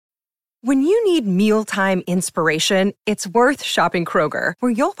When you need mealtime inspiration, it's worth shopping Kroger,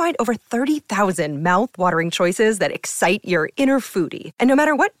 where you'll find over 30,000 mouth-watering choices that excite your inner foodie. And no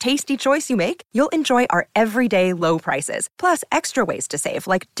matter what tasty choice you make, you'll enjoy our everyday low prices, plus extra ways to save,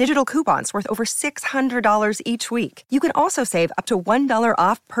 like digital coupons worth over $600 each week. You can also save up to $1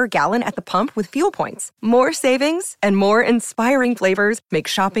 off per gallon at the pump with fuel points. More savings and more inspiring flavors make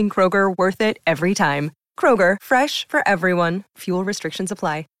shopping Kroger worth it every time. Kroger, fresh for everyone. Fuel restrictions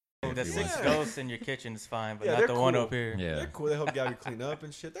apply. The 6 ghosts in your kitchen is fine, but Yeah, not they're the one cool. up here. Yeah. They're cool. They help Gabby clean up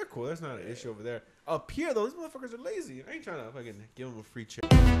and shit. They're cool. That's not an issue over there. Up here, though, these motherfuckers are lazy. I ain't trying to fucking give them a free chair.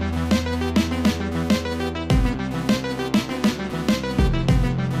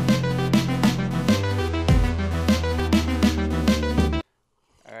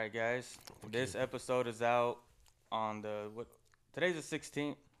 All right, guys. This episode is out on today's the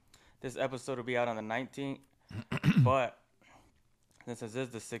 16th. This episode will be out on the 19th. But since this is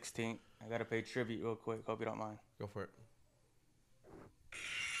the 16th, I got to pay tribute real quick. Hope you don't mind. Go for it.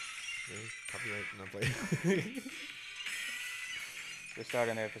 Okay, copyright, not play. We're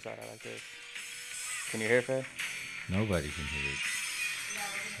starting the episode out like this. Can you hear, Fed? Nobody can hear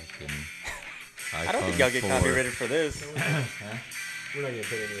it. I don't think y'all get copyrighted for this. We're not getting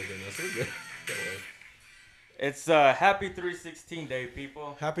paid anything else. We're good. Don't worry. It's Happy 316 Day,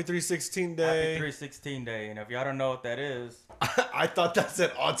 people. Happy 316 Happy day. 316 Day. And if y'all don't know what that is, I thought that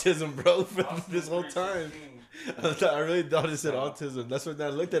said autism, bro, for this whole time. I really thought it said autism. That's when I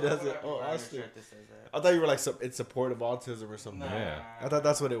looked at it. I said, oh, Austin. I thought you were like in support of autism or something. Yeah. I thought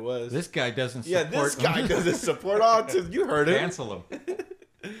that's what it was. This guy doesn't Yeah, support this guy doesn't support autism. You heard him. Cancel him.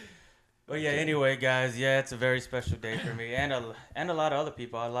 But yeah, anyway, guys, yeah, it's a very special day for me and a lot of other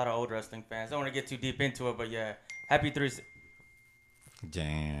people, a lot of old wrestling fans. I don't want to get too deep into it, but yeah, happy 316.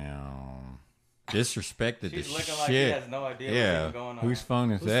 Damn. Disrespected She's the looking shit. like he has no idea what's Yeah. even going on. Whose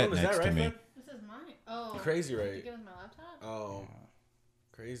phone is Whose that phone is next that, to right, me? Fed? This is mine. Oh. Crazy I rate. think it was my laptop. Oh,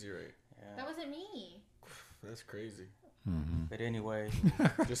 crazy rate. Yeah. That wasn't me. That's crazy. But anyway,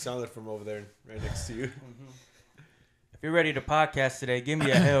 Just sounded from over there, right next to you. if you're ready to podcast today, give me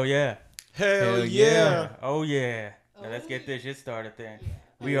a hell yeah. Hell yeah. yeah. Oh yeah. Now let's get this shit started then.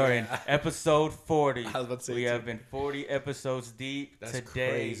 We are in episode 40. I was about to say we too. have been 40 episodes deep That's today.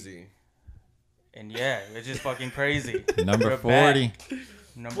 crazy. And yeah, it's just fucking crazy. Number We're 40. back.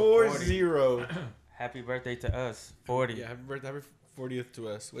 Number 40. 40. Happy birthday to us. 40. Yeah, happy birthday, happy 40th to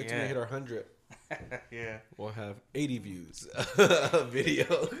us. Wait till we Yeah. hit our 100. Yeah. We'll have 80 views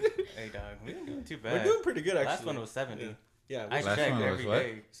video. Hey, dog. We didn't do too bad. We're doing pretty good, actually. Last one was 70. Yeah, I Last checked one was every what?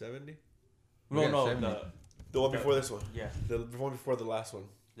 day. 70. No, Yeah, no, 70. The one before this one. yeah, The one before the last one.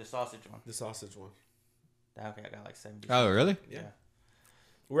 the sausage one. The sausage one. Okay, I got like 70. Oh, really? Yeah.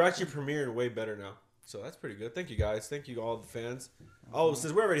 We're actually premiering way better now. So that's pretty good. Thank you guys. Thank you all the fans. Oh,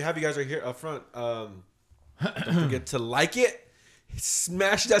 since we already have you guys right here up front, don't forget to like it.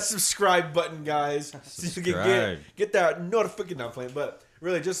 Smash that subscribe button, guys. So you can Subscribe. get that notification. Not playing, but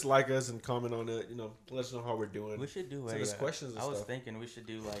really just like us and comment on it. You know, let us know how we're doing. We should do Send us questions and I was stuff. thinking we should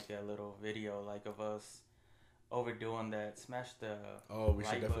do like a little video like of us overdoing that. Smash the Oh, we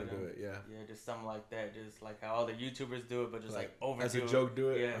should like definitely button. do it. Yeah. Yeah, just something like that. Just like how all the YouTubers do it, but just like overdo as a it. joke,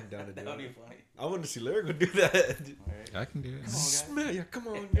 do it. Yeah, I'm down to do that would it. be funny. I want to see Lyrical do that. Alright. I can do it. Smash, come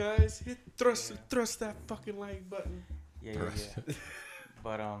on, guys. Thrust that fucking like button. Yeah, yeah.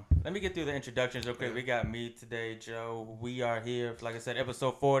 But let me get through the introductions real quick. We got me today, Joe. We are here, like I said,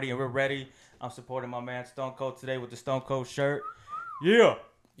 episode 40, and we're ready. I'm supporting my man Stone Cold today with the Stone Cold shirt. Yeah.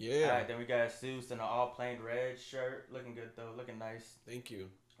 Yeah. All right, then we got Seuss in an all plain red shirt. Looking good, though. Looking nice. Thank you.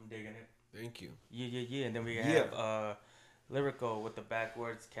 I'm digging it. Thank you. Yeah. And then we have Lyrical with the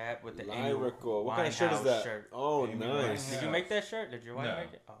backwards cap with the Amy Lyrical. What kind of shirt is Winehouse that? shirt. Oh, Amy nice. Winehouse. Did you make that shirt? Did your wife No.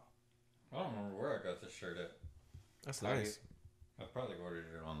 make it? Oh. I don't remember where I got this shirt at. That's nice. I probably ordered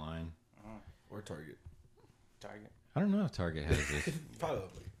it online. Or Target. Target. I don't know if Target has this.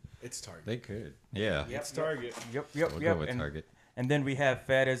 Probably. It's Target. They could. Yeah. Yep, It's Target. Yep. We'll go with Target. And then we have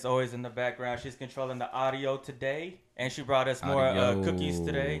Fed as always in the background. She's controlling the audio today, and she brought us more Audio. cookies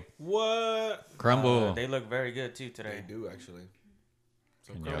today. What? Crumble. They look very good too They today. do, actually.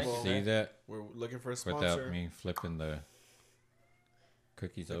 So, Can Crumble, y'all see that we're looking for a sponsor. without me flipping the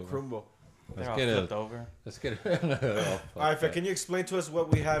cookies The over? Crumble. They're Let's all get flipped a. over. Let's get a. All right, Fed, can you explain to us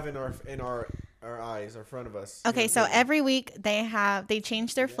what we have in our eyes, in front of us? Okay, You so know, every week they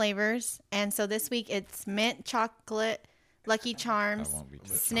change their flavors, and so this week it's mint chocolate, Lucky Charms, I won't be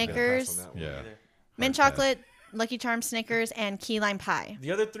touching Snickers, pass on that one. Yeah. mint Okay. chocolate, Lucky Charms, Snickers, and key lime pie.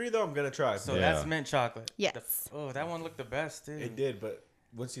 The other three, though, I'm going to try. So Yeah. that's mint chocolate. Yes. Oh, that one looked the best too. It did, but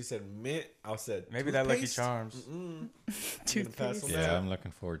once you said mint, I said Maybe that Lucky toothpaste? Charms. Mm-mm. Toothpaste. Yeah, I'm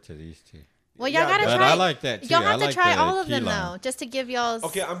looking forward to these two. Well, y'all Yeah, gotta but try. I like that, too. Y'all I have to like try the all of key them lime. though, just to give y'all.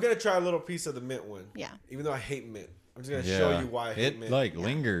 Okay, I'm gonna try a little piece of the mint one. Yeah. Even though I hate mint, I'm just gonna Yeah, show you why I hate it mint. like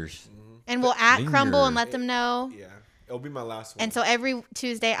lingers. And we'll at Crumble and Linger. let them know. Yeah, it'll be my last one. And so every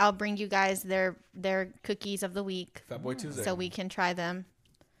Tuesday, I'll bring you guys their cookies of the week, Fat Boy Tuesday. so we can try them.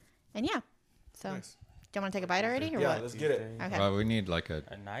 And yeah, so Nice. do you want to take a bite already, or Yeah, what? let's get it. Okay. Well, we need like a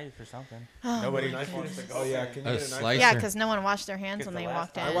A knife or something. Nobody Knife wants to you- go. Oh yeah, in. can you A get a knife? slice. Yeah, Sure. because no one washed their hands Because when the they last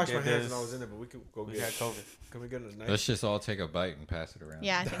walked time I in. washed my did hands this. when I was in it, but we can go We get got it. COVID. Can we get a knife? Let's just all take a bite and pass it around.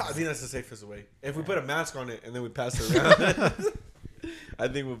 Yeah, I think I think that's the safest way. If we put a mask on it and then we pass it around, I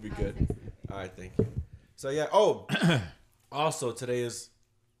think we'll be good. All right, thank you. So yeah. Oh, also today is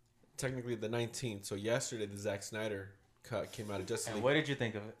technically the 19th. So yesterday the Zack Snyder cut came out of Justice And League. what did you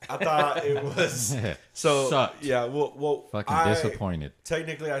think of it? I thought it was so. Sucked. Yeah. Well. Fucking I, disappointed.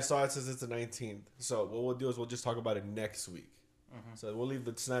 Technically, I saw it since it's the 19th. So what we'll do is we'll just talk about it next week. So we'll leave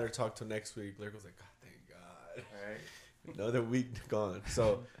the Snyder talk till next week. Lyric was like, God, thank God. All right. Another week gone.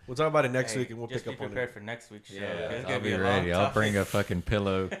 So we'll talk about it next Hey, week and we'll just pick up be on prepared it. for next week's show. Yeah, It's I'll gonna be a long ready. I'll topic. bring a fucking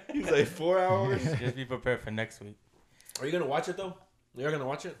pillow. He's like 4 hours. Just be prepared for next week. Are you gonna watch it though? You're gonna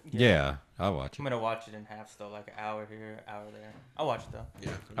watch it? Yeah, I'll watch I'm it. gonna watch it in half though, like an hour here, hour there. I'll watch it though.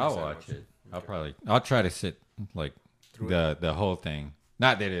 Yeah. I'll watch it. I'll try to sit like the whole thing.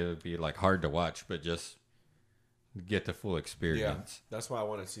 Not that it would be like hard to watch, but just get the full Yeah. experience. That's why I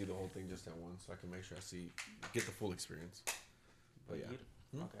want to see the whole thing just at once, so I can make sure I get the full experience. But yeah.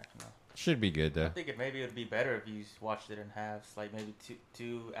 Okay. No. Should be good I though. think maybe it would be better if you watched it in halves, like maybe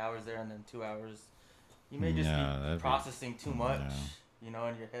two hours there and then 2 hours. You may just No, be that'd be- processing too much, no. you know,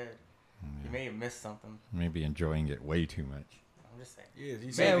 in your head. You may have missed something. Maybe enjoying it way too much. I'm just saying. Yeah. You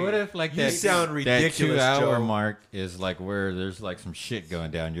Man, sound, what if like you sound that ridiculous, 2 hour Joe. mark is like where there's like some shit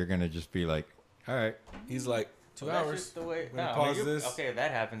going down? You're gonna just be like, all right, He's like 2 Well, that's hours. just the way. We're gonna No, I mean, pause this. Okay, if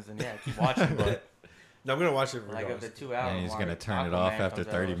that happens, then yeah, keep watching. But No, I'm gonna watch it. like regardless. if the 2 hour and he's mark, gonna turn it off Aquaman after comes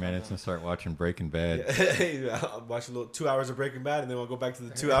out 30 or minutes and something. start watching Breaking Bad. Yeah. I'll watch a little 2 hours of Breaking Bad, and then we'll go back to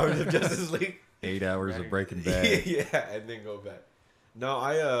the 2 hours of Justice League. 8 hours Right. of Breaking Bad. Yeah, and then go back. No,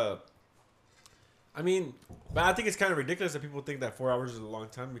 I mean, but I think it's kind of ridiculous that people think that 4 hours is a long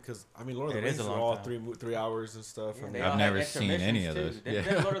time because I mean, Lord of It the is Rings a are long all time. 3 hours and stuff. Yeah, and they I've all never have seen any of intermissions, those. too.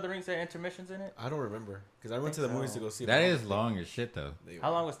 Yeah. Did Lord of the Rings have intermissions in it? I don't remember because I went to think the movies so. to go see. That them. is long as shit though.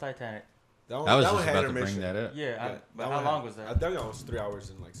 How long was Titanic? That one, I was that just one had about to bring intermission. that up. Yeah, Yeah, but that how one long had- was I that? think it was 3 hours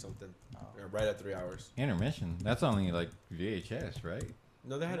and like something, or right at 3 hours. Intermission. That's only like VHS, right?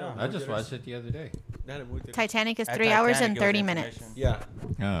 No, they had No. a I movie just theaters. watched it the other day. They had a movie theater. Titanic is At 3 hours Titanic, and it was 30 minutes. intermission.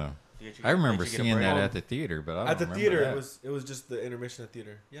 Yeah, Oh, Did you I remember did you get a seeing that break? at the theater, but I don't at the remember theater that. it was just the intermission at the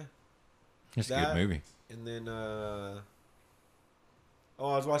theater. Yeah, It's a that- good movie. and then I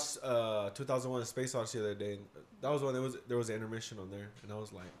was watching 2001: Space Odyssey the other day. And that was when there was an intermission on there, and I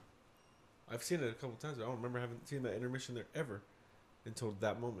was like, I've seen it a couple times, but I don't remember having seen that intermission there ever until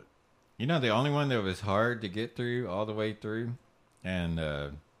that moment. You know, the only one that was hard to get through all the way through, and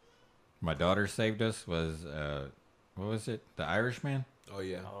my daughter saved us was what was it? The Irishman. Oh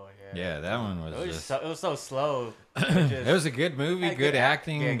yeah, Oh Yeah, that one was just. it was so slow. It was a good movie, Yeah, good good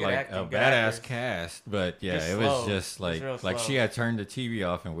acting, yeah, good like acting, a good badass actors. cast. But yeah, Just it was slow. just It's like real like slow. she had turned the TV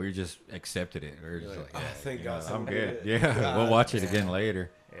off and we just accepted it. We were You're just like, like, "Oh, yeah, thank you God know, I'm someone good. did it." Yeah, God, we'll watch it yeah. again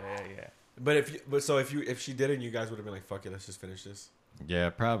later. Yeah. But if she didn't, you guys would have been like, fuck it, let's just finish this. Yeah,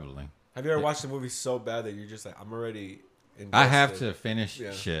 probably. Have you ever watched a movie so bad that you're just like, I'm already invested? I have to finish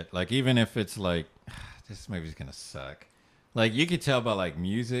Yeah. shit. Like even if it's like this movie's gonna suck. Like you could tell by like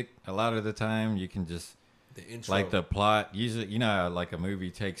music a lot of the time. You can just The intro. like the plot. Usually, you know, how, like a movie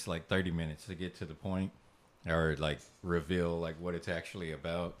takes like 30 minutes to get to the point, or like reveal like what it's actually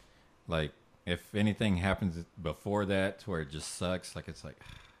about. Like if anything happens before that to where it just sucks, like it's like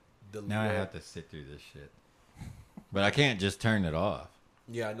now I have to sit through this shit. But I can't just turn it off.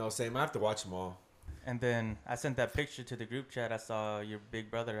 Yeah, no, same. I have to watch them all. And then I sent that picture to the group chat. I saw your big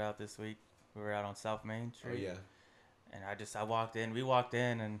brother out this week. We were out on South Main Oh Street. yeah. And I walked in. We walked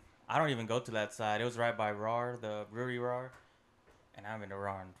in, and I don't even go to that side. It was right by RAR, the brewery RAR. And I haven't been to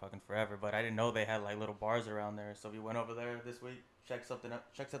RAR in fucking forever, but I didn't know they had like little bars around there. So we went over there this week, checked something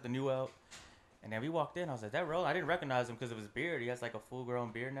new out. And then we walked in. I was like, that Rose? I didn't recognize him because of his beard. He has like a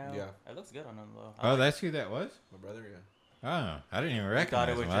full-grown beard now. Yeah. It looks good on him though. Oh, that's who that was? My brother, yeah. Oh, I didn't even thought recognize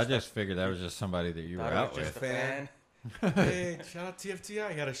it was him. I just just figured that was just somebody that you were Thought it out was just with. a fan. Hey, shout out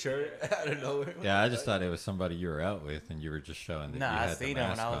TFTI. Got a shirt out of nowhere. Yeah, I just thought it was somebody you were out with, and you were just showing that Nah, you I had seen the him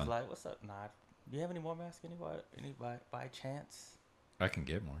mask and I was on. like, what's up? Nah, do you have any more masks? Any by chance? I can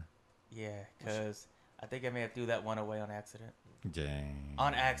get more. Yeah, because I think I may have threw that one away on accident. Dang.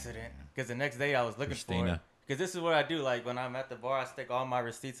 On accident. Because the next day I was looking for it. Christina. Because this is what I do. Like, when I'm at the bar, I stick all my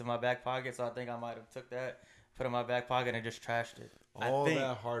receipts in my back pocket. So I think I might have took that, put it in my back pocket, and just trashed it. All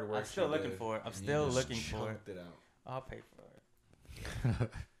that hard work. I'm still you looking did, for it. I'm and you still just looking for it. chunked it out. I'll pay for it.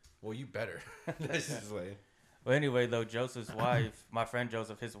 Well, you better. That's just like. Well, anyway, though, Joseph's wife, my friend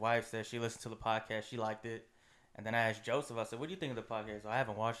Joseph, his wife said she listened to the podcast. She liked it. And then I asked Joseph, I said, what do you think of the podcast? I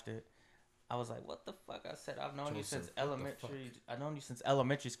haven't watched it. I was like, what the fuck? I said, I've known you since elementary. I've known you since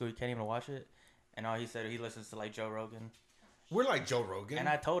elementary school. You can't even watch it. And all he said, he listens to like Joe Rogan. We're like Joe Rogan. And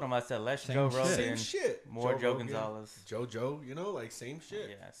I told him, I said, less Same Joe shit. Rogan, Same shit. more Joe Rogan, Gonzalez. Joe, you know, like same shit.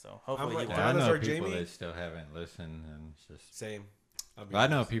 Yeah, so hopefully like, he Tyler- I will. Tyler's know our people Jamie. that still haven't listened, and it's just. Same. I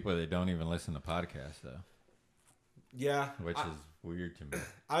know people that don't even listen to podcasts though, Yeah. which is weird to me.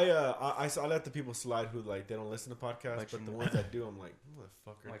 I let the people slide who like they don't listen to podcasts, But but you the know- ones that do, I'm like,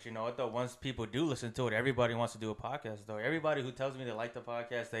 motherfucker. But you know what, though? Once people do listen to it, everybody wants to do a podcast, though. Everybody who tells me they like the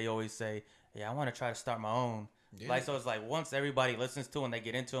podcast, they always say, yeah, I want to try to start my own. Yeah. Like, so it's like once everybody listens to and they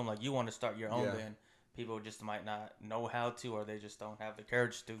get into them, like you want to start your own, Yeah. then people just might not know how to, or they just don't have the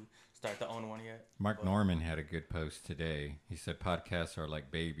courage to start their own one yet. Mark Norman had a good post today. He said podcasts are like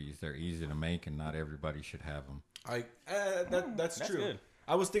babies; they're easy to make, and not everybody should have them. That's true. good.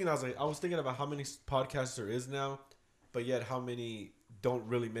 I was thinking about how many podcasts there is now, but yet how many don't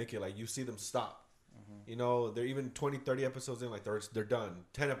really make it. Like you see them stop. You know, they're even 20, 30 episodes in, like they're done.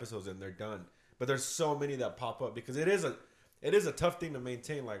 10 episodes in, they're done. But there's so many that pop up because it is a tough thing to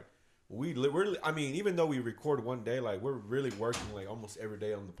maintain. Like I mean, even though we record one day, like we're really working like almost every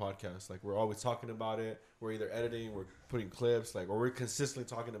day on the podcast. Like we're always talking about it. We're either editing, we're putting clips, like, or we're consistently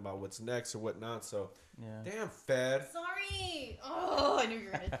talking about what's next or whatnot. So, Yeah. damn, Fed. Sorry. Oh, I knew you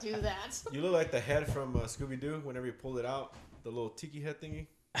were gonna do that. You look like the head from Scooby Doo whenever you pulled it out, the little tiki head thingy.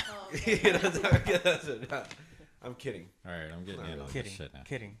 Oh, You know, that's it. I'm kidding. All right, I'm getting in on Kidding. this shit now.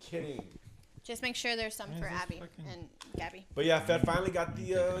 Kidding. just make sure there's some Yeah, for just Abby fucking- and Gabby. But yeah, Fed finally got the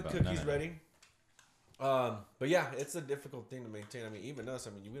thinking about cookies none of ready. But yeah, it's a difficult thing to maintain. I mean, even us. I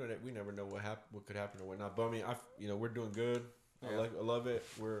mean, we never know what could happen or whatnot. But I mean, we're doing good. Yeah. I love it.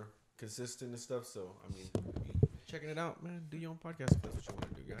 We're consistent and stuff. So I mean, checking it out, man. Do your own podcast if that's what you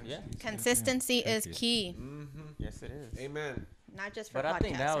want to do, guys. Yeah. Consistency is Cookies. key, Yes, it is. Amen. not just for But podcasts. I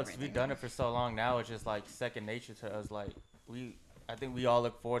think now everything we've done it else. for so long. Now it's just like second nature to us. Like I think we all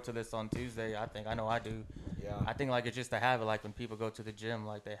look forward to this on Tuesday. I know I do. Yeah. I think like it's just a habit. Like when people go to the gym,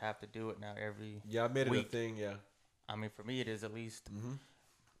 like they have to do it now every. Yeah, I made it week. a thing. Yeah. I mean, for me, it is at least.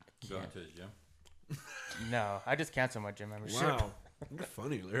 Going to the gym. No, I just canceled my gym membership. Wow. You're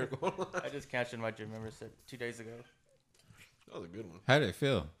funny, lyrical. I just canceled my gym membership 2 days ago. That was a good one. How did it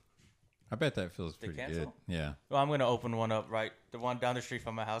feel? I bet that feels To pretty cancel? good. Yeah. Well, I'm gonna open one up the one down the street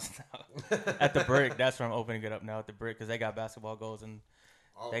from my house now, at the Brick. That's where I'm opening it up now at the Brick because they got basketball goals and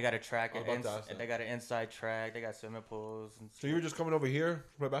they got a track I was about to ask that. and they got an inside track. They got swimming pools and. So you were just coming over here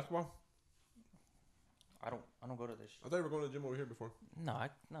to play basketball? I don't go to this. I thought you were going to the gym over here before. No,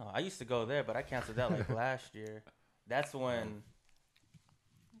 I used to go there, but I canceled that like last year. That's when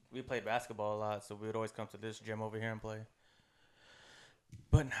we played basketball a lot, so we would always come to this gym over here and play.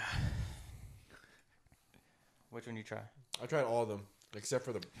 But nah. Which one you try? I tried all of them except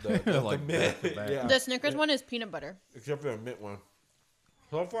for the Like mint. back to back. Yeah. The Snickers one is peanut butter. Except for the mint one.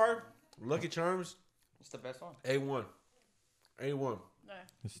 So far, Lucky Charms, What's the best one? A1. A1.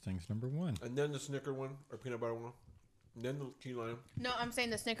 This thing's number one. And then the Snicker one, or peanut butter one. And then the key lime. No, I'm saying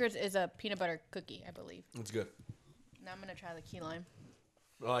the Snickers is a peanut butter cookie, I believe. It's good. Now I'm gonna try the key lime.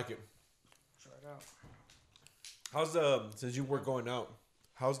 I like it. Try it out. How's since you were going out,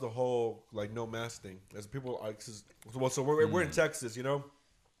 how's the whole, like, no mask thing? As people, so we're in Texas, you know?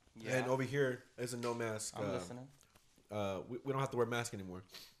 Yeah. And over here, it's a no mask. I'm listening. We don't have to wear masks anymore.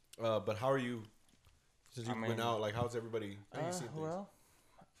 But how are you, since you went out, like, how's everybody, how you seeing things? Well,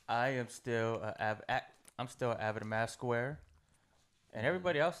 I am still I'm still an avid mask wearer, and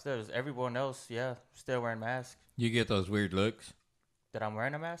everybody else does. Everyone else, yeah, still wearing masks. You get those weird looks. That I'm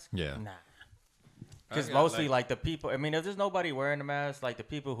wearing a mask? Yeah. Nah. Because got, mostly, like, the people, I mean, if there's nobody wearing a mask, like, the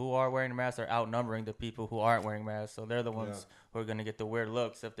people who are wearing a mask are outnumbering the people who aren't wearing masks. So they're the ones who are going to get the weird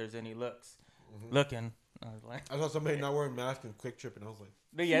looks if there's any looks. Looking. I was like, I saw somebody not wearing masks and Quick Trip, and I was like,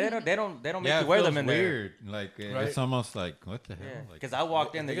 but yeah, they don't make Yeah, you it wear feels them in weird. Like Right? it's almost like what the hell? there. Like, Because I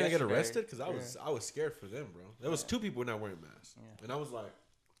walked in they're there gonna get yesterday. arrested? Because I was scared for them, bro. There was 2 people not wearing masks, and I was like,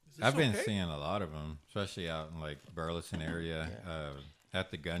 is this I've been okay? seeing a lot of them, especially out in like Burleson area. At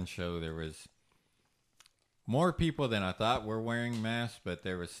the gun show, there was more people than I thought were wearing masks, but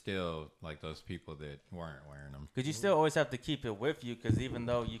there was still like those people that weren't wearing them. Because you still always have to keep it with you. Because even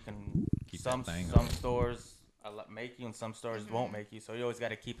though you can, Keep some that thing on. stores make you and some stores won't make you. So you always got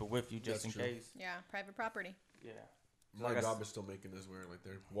to keep it with you just That's in true. case. Yeah, private property. Yeah. My Like I job s- is still making us wear like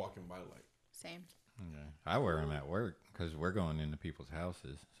they're walking by like. Same. Yeah. I wear them at work because we're going into people's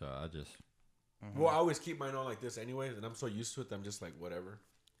houses, so I just Well, I always keep mine on like this anyways, and I'm so used to it that I'm just like whatever.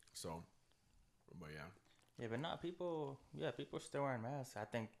 So, but yeah. Yeah, but not people. Yeah, people are still wearing masks. I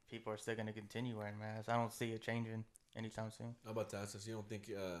think people are still going to continue wearing masks. I don't see it changing anytime soon. How about that? Since you don't think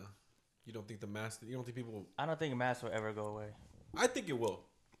the mask, you don't think people? I don't think masks will ever go away. I think it will.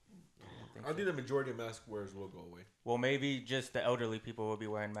 think I think the majority of mask wearers will go away. Well, maybe just the elderly people will be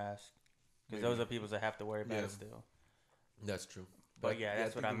wearing masks. Because Maybe. those are people that have to wear Yeah. masks still. That's true. But yeah,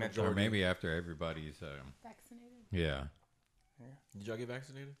 that's what think I the meant. or majority- maybe after everybody's Vaccinated. yeah, Did y'all get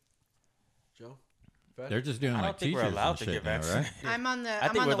vaccinated, Joe? Fat? they're just doing I like don't think we're teachers allowed and to shit get now, right? vaccinated. I'm on the I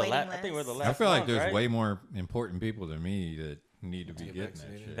I'm think on we're the waiting I list. think we're the last. I feel like ones, there's right? way more important people than me that need to be Get getting that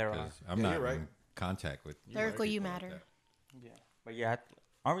vaccinated. shit. There are. 'Cause I'm Yeah, not you're right. in contact with Lyrical, you people like matter. that. Yeah, but yeah,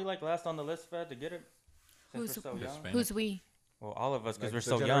 aren't we like last on the list, Fed, to get it? Since Who's- we're so young. Hispanic. Who's we? Well, all of us, because Like we're the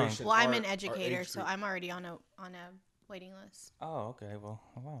so young. generation- Well, I'm our- an our educator, age so group. I'm already on a waiting list. Oh, okay. Well,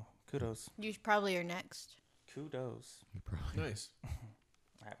 wow. Kudos. You probably are next. Kudos. You probably- Nice. I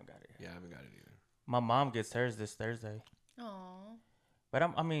haven't got it yet. Yeah, I haven't got it either. My mom gets hers this Thursday. Oh, But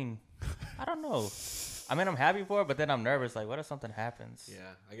I mean, I don't know. I mean, I'm happy for it, but then I'm nervous. Like, what if something happens?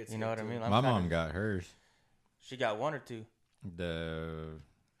 Yeah, I get. You know what I scared, mean? too. I'm My kinda- mom got hers. She got one or two.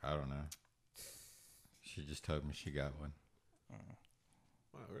 I don't know. She just told me she got one.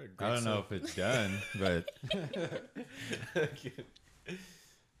 Wow, we're a great I don't know if it's done, but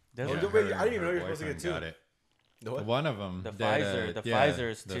Does Oh, it? don't wait, I didn't even know you were supposed to get boyfriend two. got it. The what? One of them. The Pfizer- the Pfizer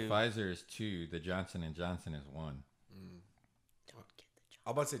is The 2. Pfizer is 2. The Johnson and Johnson is 1.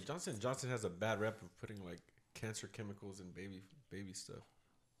 I'm about to say Johnson has a bad rep of putting like cancer chemicals in baby stuff.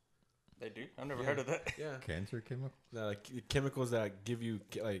 They do? I've never Yeah. heard of that. Yeah, Cancer chemical? like chemicals that give you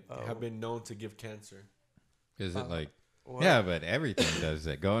like Oh. have been known to give cancer. Is it like? What? Yeah, but everything does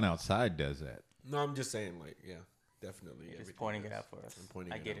that. Going outside does that. No, I'm just saying like definitely. You're just everything pointing it does. out for us. I'm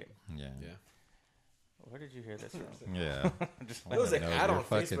pointing I it get out. it. Yeah. Yeah. Where did you hear this from? Yeah. Just It was I an know ad your on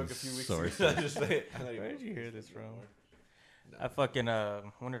fucking Facebook a few weeks sources. ago. I just say it. Where did you hear this from? I fucking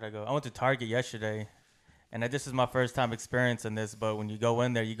when did I go? I went to Target yesterday, and this is my first time experiencing this. But when you go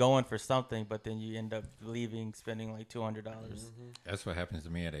in there, you go in for something, but then you end up leaving spending like $200. That's what happens to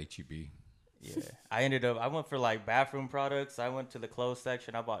me at HEB. Yeah, I went for like bathroom products. I went to the clothes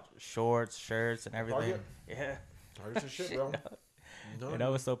section. I bought shorts, shirts, and everything. Target? Yeah, Target's your shit, bro. No, and I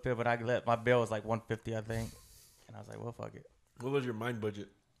was so pissed. But my bill was like $150, I think, and I was like, well, fuck it. What was your mind budget?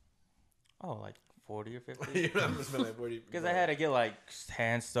 Oh, like 40 or 50. You know, I'm just spending like 40. Because I had to get like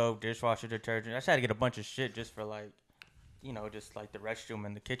hand soap, dishwasher detergent. I just had to get a bunch of shit just for like, just like the restroom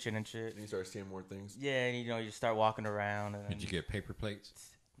and the kitchen and shit. And you start seeing more things. Yeah, and you start walking around. And Did you get paper plates?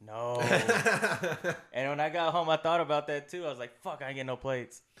 No. And when I got home, I thought about that too. I was like, fuck, I ain't get no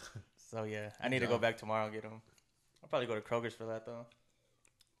plates. So yeah, I need to go back tomorrow and get them. I'll probably go to Kroger's for that though.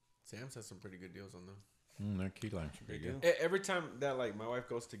 Sam's has some pretty good deals on them. Their key limes are pretty They good. do. Every time that like my wife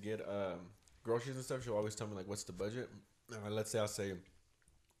goes to get groceries and stuff, she'll always tell me like, "What's the budget?" And let's say I'll say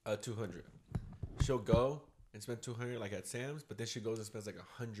 200. She'll go and spend 200 like at Sam's, but then she goes and spends like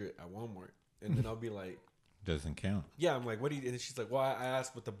 100 at Walmart, and then I'll be like, Doesn't count. "Yeah," I'm like, "What do you?" And she's like, "Well, I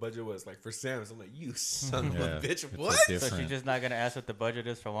asked what the budget was like for Sam's." I'm like, "You son of Yeah, a bitch, it's a what?" So different- she's just not gonna ask what the budget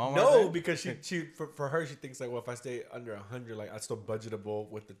is for Walmart? No, then? because she for her she thinks like, well, if I stay under 100, like I still budgetable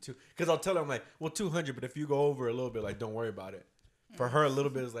with the two. Because I'll tell her I'm like, well, 200, but if you go over a little bit, like don't worry about it. For her, a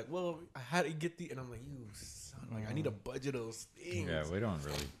little bit is like, well, I had to get the, and I'm like, you son, like I need a budget of those things. Yeah, we don't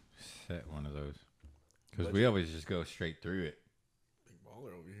really set one of those because we always just go straight through it. Big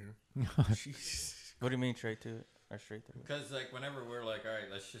baller over here. Jeez. What do you mean straight to it? Or straight through it? Because like whenever we're like, all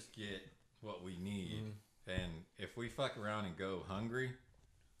right, let's just get what we need, and if we fuck around and go hungry,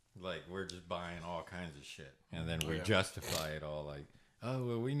 like we're just buying all kinds of shit, and then we yeah. justify it all like, oh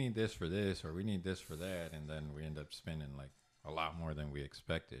well, we need this for this or we need this for that, and then we end up spending like a lot more than we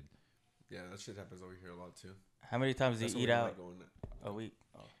expected. Yeah, that shit happens over here a lot too. How many times do That's you why eat we don't out like going there. a week?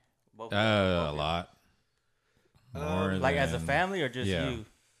 Oh, both A lot. More Like as a than- family or just yeah. you?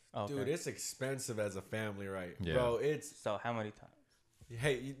 Oh, okay. Dude, it's expensive as a family, right? Yeah. Bro, it's So how many times?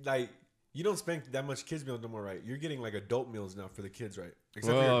 hey, like you don't spend that much kids meals no more, right? You're getting like adult meals now for the kids, right?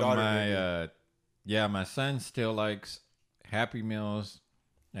 Well, maybe. my son still likes Happy Meals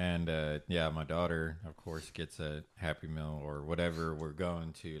And yeah, my daughter, of course, gets a Happy Meal or whatever we're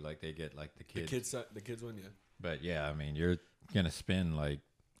going to. Like they get like the kids. The kids one, yeah. But yeah, I mean, you're gonna spend like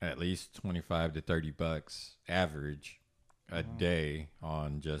at least $25 to $30 average a day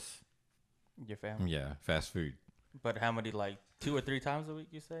on just Your family. fast food. But how many, like 2 or 3 times a week,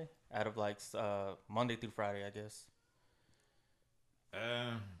 you say? Out of like Monday through Friday, I guess.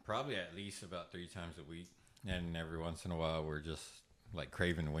 Probably at least about 3 times a week, and every once in a while we're just like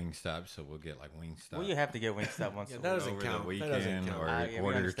craving Wingstop, so we'll get like Wingstop. Well, you have to get Wingstop once a week. that doesn't over count. the That doesn't weekend, count. or Yeah, we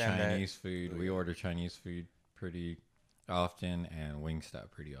order understand that. Chinese food. We order Chinese food pretty often, and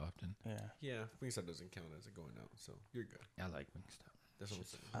Wingstop pretty often. Yeah. Yeah, Wingstop doesn't count as a going out, so you're good. I like Wingstop. That's what I'm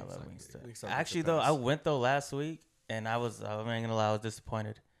saying. I love Wingstop Wingstop. is the Actually, though, best. I went though last week, and I ain't gonna lie, I was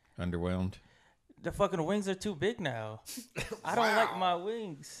disappointed. Underwhelmed. The fucking wings are too big now. I don't like my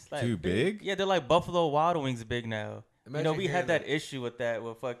wings. Like, Too big? Yeah, they're like Buffalo Wild Wings big now. Imagine we hearing had that that. issue with that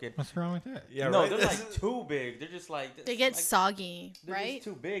with fucking. What's wrong with that? Yeah, No, right? they're like too big. They're just like They get like, soggy, they're right? just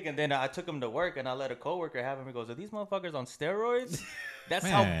too big. And then I took them to work, and I let a coworker have them. He goes, "Are these motherfuckers on steroids?" That's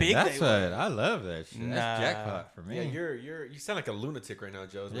Man, how big that's they were. I love that shit. Nah. That's jackpot for me. Yeah, you sound like a lunatic right now,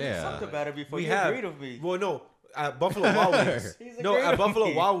 Joe. Yeah. Talked about it before We you have. agreed with me. Well, no, at Buffalo Wild Wings. He's No, agreed at with Buffalo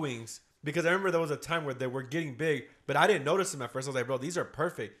me. Wild Wings. Because I remember there was a time where they were getting big, but I didn't notice them at first. I was like, bro, these are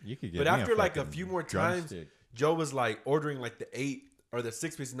perfect. You could get But me after like a fucking few more times, drumstick. Joe was like ordering like the 8 or the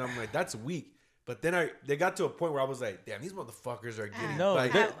 6 piece, and I'm like, that's weak. But then they got to a point where I was like, damn, these motherfuckers are getting No,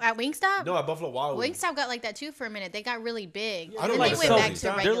 like, At Wingstop? no, at Buffalo Wild Wings. Wingstop got like that too for a minute. They got really big. I don't and know they if went so. back to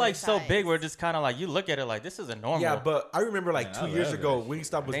They're regular They're like so size. big, we're just kind of like you look at it like this is a normal. Yeah, but I remember like Man, 2 I years love ago, that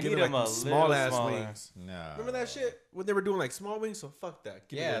Wingstop was They giving need like them a these little small ass smaller. wings. No. Remember that shit when they were doing like small wings? So fuck that.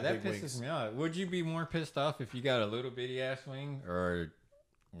 Give me Yeah, those that big pisses wings. me off. Would you be more pissed off if you got a little bitty ass wing, or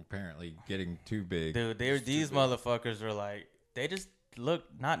apparently getting too big? dude, these motherfuckers were like they just look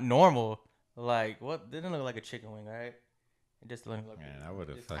not normal. Like what? They didn't look like a chicken wing, right? It just looked like. Man, I would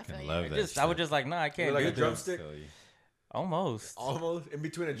have feel fucking you. loved that. I was just like, nah, I can't Like do a this. drumstick? Almost. Almost in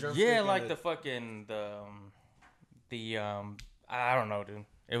between a drumstick. Yeah, and like a- the fucking I don't know, dude.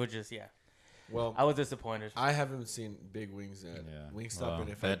 It was just Well, I was disappointed. I haven't seen big wings at Yeah, Wingstop, well, and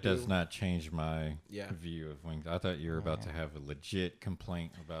if that I do, does not change my Yeah. view of wings. I thought you were about to have a legit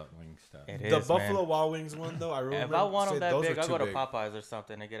complaint about Wingstop. It the is, Buffalo man. Wild Wings one though, I remember. If I want them said that those big, were I'll too go to big. Popeyes or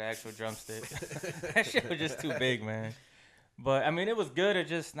something and get an actual drumstick. That shit was just too big, man. But I mean, it was good. It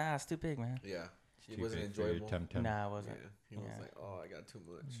just it's too big, man. Yeah, it Too wasn't big for your enjoyable. tum-tum. Nah, it Yeah, wasn't. he was Yeah. like, "Oh, I got too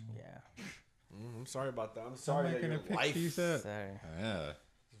much." Yeah. I'm sorry about that. I'm sorry that making your a pick life these is up. Sorry. Yeah.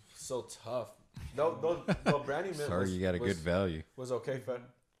 so tough. The brownie mint Sorry, was, you got a was, good value. was okay, Fed.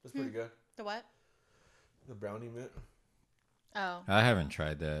 Was pretty good. The what? The brownie mint. Oh, I haven't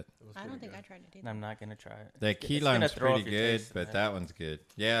tried that. It was I don't pretty think good. I tried it either. I'm not gonna try it. That key It's gonna lime's throw pretty off your good, taste, but man. that one's good.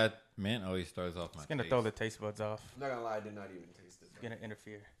 Yeah, mint always throws off my It's gonna taste. throw the taste buds off. I'm not gonna lie, I did not even taste it. It's gonna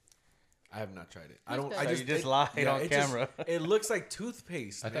interfere. I have not tried it. I It's don't. good. I So just you just it- lied yeah, on it just- camera. it looks like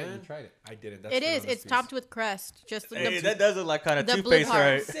toothpaste. I thought man. you tried it. I didn't. That's It the is. honest It's piece. topped with crust. Just Hey, the, that does look like kind of the blue toothpaste, part.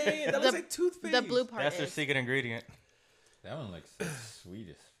 right? Saying, that The- looks like toothpaste. the blue part That's their is. secret ingredient. That one looks sweet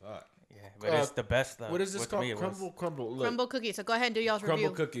as fuck. Yeah, but it's the best though. What is this What to called? me it was. Crumble. Look, crumble cookies. So go ahead and do y'all's crumble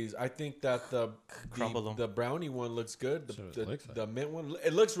review. cookies. I think that Crumble 'em. the brownie one looks good. So it The, looks like. the mint one,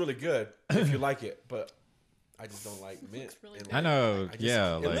 it looks really good if you like it. But I just don't like mint. really and, good. I know. I just-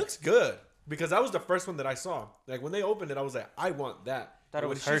 Yeah, it like looks good because that was the first one that I saw. Like when they opened it, I was like, I want that. Thought it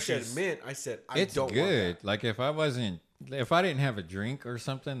When was she Hershey's. said mint, I said, I it's don't good. want that. Like if I didn't have a drink or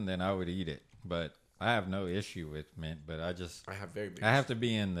something, then I would eat it. But I have no issue with mint. But I have very big. I have to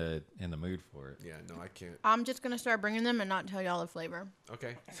be in the mood for it. Yeah, no, I can't. I'm just gonna start bringing them and not tell y'all the flavor.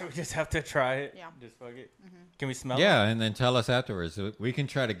 Okay. So we just have to try it. Yeah. Just fuck it. Can we smell it? Yeah, and then tell us afterwards. We can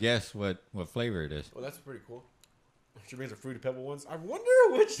try to guess what flavor it is. Well, that's pretty cool. She brings the Fruity Pebble ones. I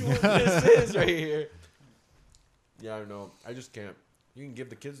wonder which one this is right here. Yeah, I know. I just can't. You can give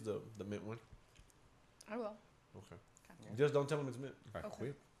the kids the mint one. I will. Okay. Just don't tell them it's mint. Right, Okay.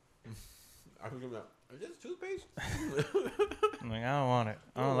 quick. I was gonna. Is this toothpaste? I'm like, I don't want it.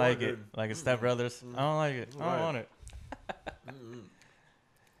 I Oh, don't like good. it. Like a Step Brothers. I don't like it. I don't Right. want it.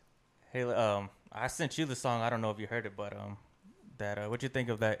 Hey, I sent you the song. I don't know if you heard it, but what'd you think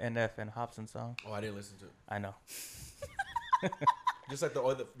of that NF and Hobson song? Oh, I didn't listen to it. I know. Just like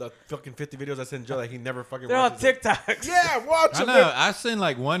the fucking 50 videos I sent Joe that he never fucking They're on watches it. TikTok. Yeah, watch I it. know. I send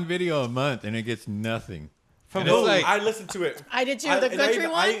like one video a month, and it gets nothing. From And No, it's like, I listened to it. I did too. and The country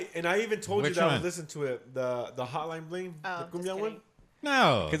even, one. I even told you Which that I one? was listening to it. The Hotline Bling, Oh, the just Cumbia one. kidding.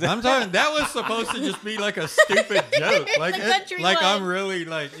 No, I'm talking. That was supposed to just be like a stupid joke. Like, The country like one. I'm really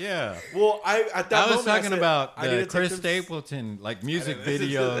like, yeah. Well, at that I was moment, talking said, about I need the to take Chris them- Stapleton like music listen to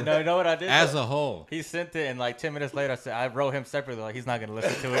video that. No, you know what I did? as though? a whole. He sent it, and like 10 minutes later, I wrote him separately. Like he's not gonna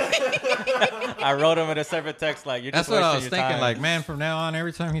listen to it. I wrote him in a separate text. Like you're That's just what I wasting was your thinking. time. Like, man, from now on,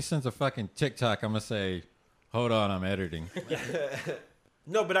 every time he sends a fucking TikTok, I'm gonna say, "Hold on, I'm editing,"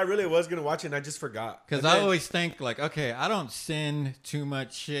 No, but I really was gonna watch it, and I just forgot. because And I then- always think like, okay, I don't send too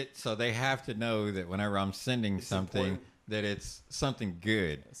much shit, so they have to know that whenever I'm sending something, important. that it's something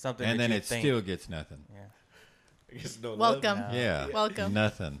good, Something and that then you it think. still gets nothing. I guess no love. Welcome. Yeah, Welcome.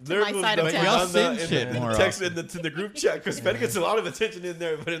 nothing. Lyric was side of the- town. Y'all on send in shit the more text often. to the group chat because Ben gets a lot of attention in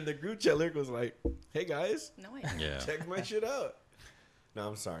there, but in the group chat, Lyric was like, "Hey guys, No, Yeah, check my shit out." No,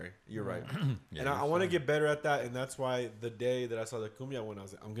 I'm sorry. You're right. Yeah, and you're I want to fine. get better at that, and that's why the day that I saw the Cumbia one, I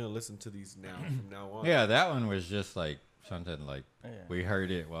was like, I'm gonna listen to these now from now on. Yeah, that one was just like something like Yeah. we heard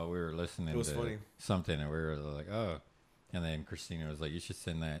it while we were listening It was to funny. something, and we were like, oh. And then Christina was like, you should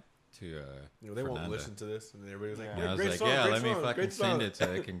send that to You know, they won't Fernanda. listen to this, and everybody was like, Yeah. And yeah, I was great like, song, yeah, great let me song, fucking great send song. it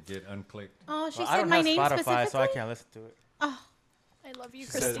so it can get unclicked. Oh, she Well, I said don't my have name Spotify, specifically. so I can't listen to it. Oh, I love you,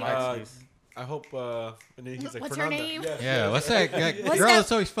 Said, That's Christina. my excuse. I hope, and then he's like, What's her Fernanda. name? Yes, Yeah, yes. what's that guy, What's girl that-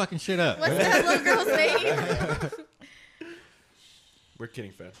 that's always fucking shit up? What's that little girl's name? We're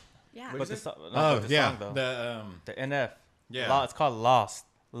kidding, fan. Yeah. What But is the, it? so, no, Oh but the yeah, song, though. the The NF. Yeah. It's called Lost.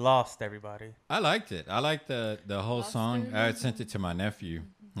 Lost, everybody. I liked it. I liked the whole Lost song. in I had sent it to my nephew,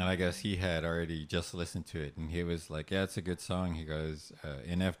 and I guess he had already just listened to it, and he was like, "Yeah, it's a good song." He goes,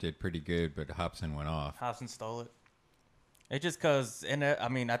 "NF did pretty good, but Hobson went off." Hobson stole it. It's just because, I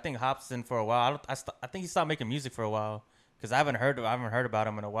mean, I think Hobson for a while. I think he stopped making music for a while because I haven't heard about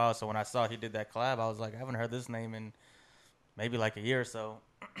him in a while. So when I saw he did that collab, I was like, I haven't heard this name in maybe like a year or so.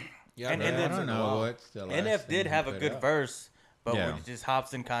 Yeah, And- man, and I then- it's don't been a know while. what's the last NF thing did he have a put good out. verse, but Yeah. with just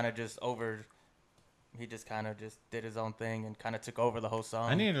Hobson kind of just he just kind of just did his own thing and kind of took over the whole song.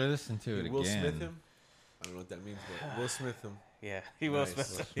 I need to listen to it He Will again. Smith him. I don't know what that means, but Will Smith him. Yeah, he will.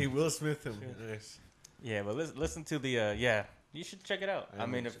 Nice. He Will Smith him. Nice. Yeah, but listen to the yeah. You should check it out. I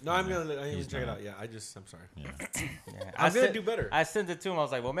mean, if, no, I'm gonna He's check it not. out. Yeah, I'm sorry. Yeah. yeah, I'm gonna do better. I sent it to him. I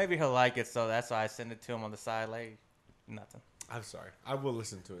was like, well, maybe he'll like it, so that's why I sent it to him on the side. Like, nothing. I'm sorry. I will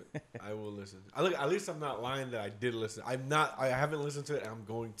listen to it. I will listen. At least I'm not lying that I did listen. I haven't listened to it. And I'm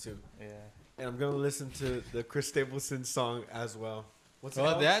going to, Yeah. and I'm gonna listen to the Chris Stapleton song as well. What's it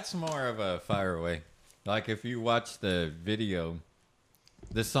Well, called? that's more of a fire away. Like if you watch the video,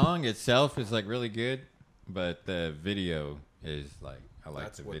 the song itself is like really good, but the video is like I like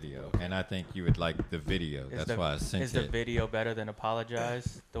That's the what- video, okay. and I think you would like the video. Is That's the, why I sent is the it. video better than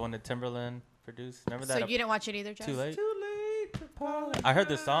Apologize? The one that Timberland produced. Remember So that? you didn't watch it either, Jess? Too late. Too late to apologize. I heard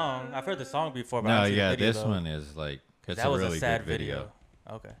the song. I've heard the song before. But I No, haven't seen the yeah, video, this though. one is like it's That a was really a sad good video.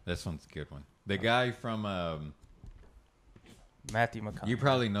 Okay. This one's a good one. The guy from Matthew McConaughey. you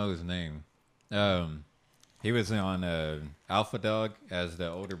probably know his name. He was on Alpha Dog as the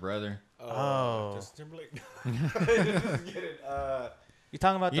older brother. Oh. Justin Timberlake. Just get it. You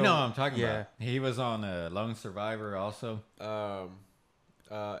talking about? You the, know what I'm talking yeah. about. He was on Lone Survivor also.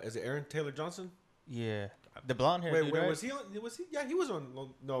 Is it Aaron Taylor Johnson? Yeah. The blonde hair. Wait, dude, wait, right? was he on? Was he? Yeah, he was on.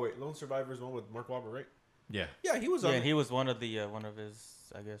 Lone Survivor's one with Mark Wahlberg, right? Yeah. Yeah, he was Yeah, on. and he was one of his.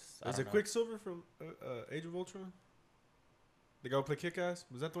 I guess. I Is don't it know. Quicksilver from Age of Ultron? The guy who played Kick-Ass?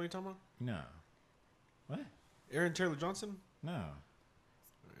 Was that the one you're talking about? No. What? Aaron Taylor Johnson? No. All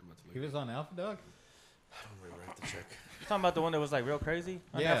right, I'm about to look He it was on Alpha Dog? I don't remember. I have to check. You talking about the one that was like real crazy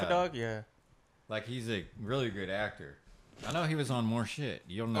on Yeah. Alpha Dog? Yeah. Like he's a really good actor. I know he was on more shit.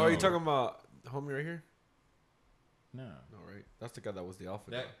 You'll know. Oh, are you talking about homie right here? No. No, right? That's the guy that was the Alpha.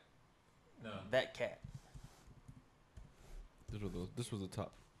 That. guy. No. That cat. This was the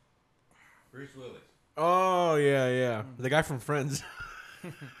top. Bruce Willis. Oh yeah, yeah. The guy from Friends.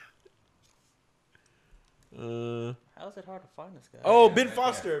 How is it hard to find this guy? Oh, Ben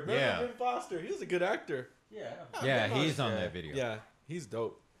Foster. Remember Yeah. Ben Foster? He was a good actor. Yeah. Yeah, Ben he's Foster. on Yeah. that video. Yeah, he's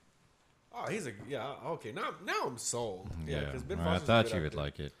dope. Oh, he's a okay. Now I'm sold. Yeah, because Ben Well, I Foster's a thought good you would actor.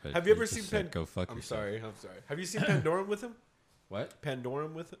 like it. But Have you ever just seen said, Go fuck I'm yourself. sorry. Have you seen Pandorum with him? What?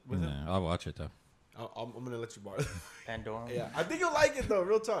 Pandorum with him? No, I'll watch it though. I'm gonna let you borrow it. Pandora. Yeah, I think you'll like it though.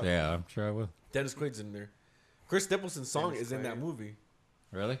 Real talk. Yeah, I'm sure I will. Dennis Quaid's in there. Chris Stapleton's song Dennis is in that Quaid. movie,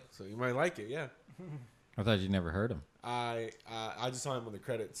 Really? so you might like it. Yeah. I thought you never heard him. I just saw him on the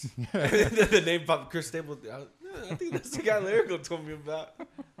credits. The name popped. Chris Stapleton. I think that's the guy Lyrical told me about.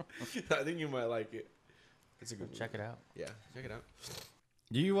 I think you might like it. It's a good. Check it out. Yeah, check it out.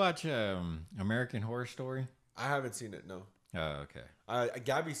 Do you watch American Horror Story? I haven't seen it. No. Oh, okay.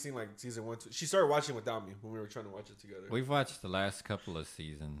 Gabby seen like season 1, 2. She started watching without me when we were trying to watch it together. We've watched the last couple of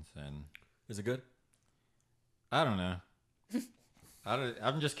seasons, and Is it good? I don't know.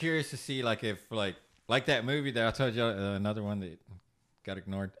 I'm just curious to see like if like that movie that I told you, another one that got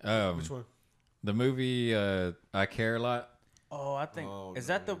ignored. Which one? The movie I Care a Lot. Oh, I think Oh, is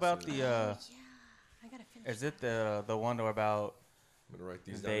no, that I about haven't the? I gotta finish. Is it the one about I'm gonna write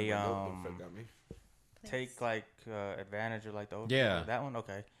these They, down. In my notebook. Got me. take like advantage of like the older Yeah. people? That one.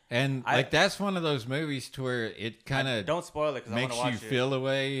 Okay. And I- like that's one of those movies to where it kind of Don't spoil it because I want makes to you watch feel a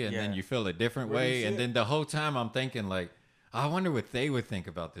way, and then Yeah. you feel a different Where do you way, see and it? then the whole time I'm thinking like, I wonder what they would think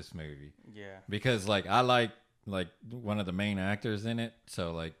about this movie, it. Yeah. because like I like one of the main actors in it,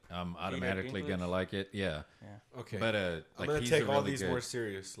 so like I'm automatically Dinklage? gonna like it. Yeah, Okay. but I'm like gonna he's take a all really these good- more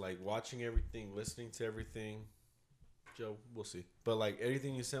serious. Like watching everything, listening to everything. Joe, we'll see. But like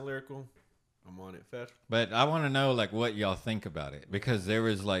everything you said, lyrical, I'm on it, Fed. But I want to know like what y'all think about it, because there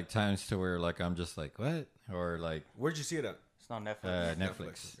was like times to where like I'm just like what, or like Where'd you see it at? It's on Netflix.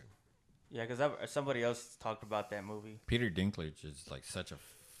 Netflix. Okay. Yeah, because somebody else talked about that movie. Peter Dinklage is like such a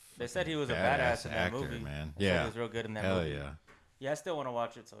They said he was a badass badass in that actor, movie. man. They said Yeah, he was real good in that hell movie. yeah. Yeah, I still want to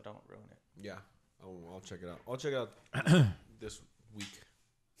watch it, so don't ruin it. Yeah, I'll check it out. I'll check it out this week.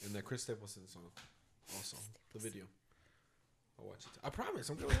 And that Chris Stapleton song, also the video. I'll watch it. I promise,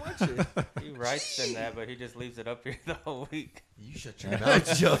 I'm gonna watch it. He writes in that, but he just leaves it up here the whole week. You shut your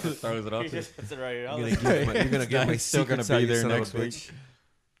mouth, Joe. Throws it off. He to- just puts it right here. I You're was gonna like, give my, you're gonna give my He's still secrets gonna out, be you there son of a next week. bitch.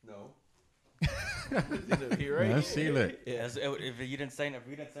 No. He right I feel it. yeah, if you didn't say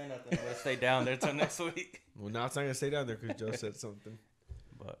nothing, I'm gonna stay down there till next week. Well, now it's not gonna stay down there because Joe said something.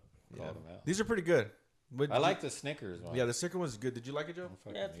 But Yeah. Called him out. These are pretty good. But I like the Snickers one. Yeah, the second one's good. Did you like it, Joe?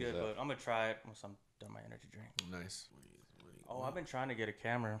 yeah, it's good. But I'm gonna try it once I'm done my energy drink. Nice. Oh, I've been trying to get a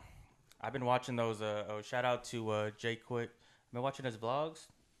camera. I've been watching those. Shout out to Jay Quick. I've been watching his vlogs.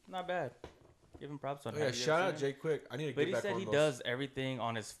 Not bad. Give him props on Oh, that. yeah, Have you shout ever out seen Jay Quick. I need to But get he back said on he those. does everything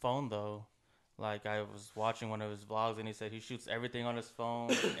on his phone though. Like I was watching one of his vlogs and he said he shoots everything on his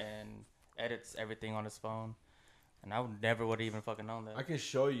phone and edits everything on his phone. And I would never would have even fucking known that. I can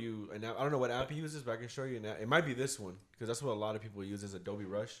show you an app. I don't know what app he uses, but I can show you an app. It might be this one because that's what a lot of people use is Adobe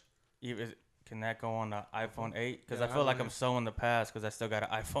Rush. Can that go on the iPhone 8? Because Yeah, I I feel have like one I'm here. so in the past because I still got an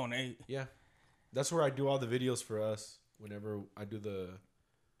iPhone 8. Yeah, that's where I do all the videos for us. Whenever I do the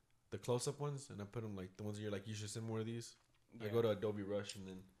close up ones, and I put them like the ones that you're like you should send more of these. I go to Adobe Rush and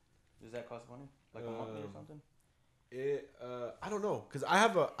then Does that cost money? Like a monthly or something? I don't know because I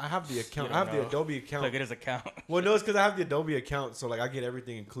have the account. You I have don't the know. Adobe account. Look at his account. Well, no, it's because I have the Adobe account, so like I get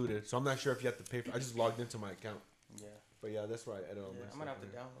everything included. So I'm not sure if you have to pay for. I just logged into my account, yeah. but yeah, that's where I edit all my I'm stuff. gonna have to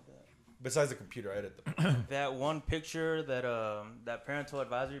there. download that. Besides the computer, I edit the. That one picture that parental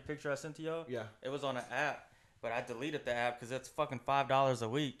advisory picture I sent to y'all. Yeah. It was on an app, but I deleted the app because it's fucking $5 a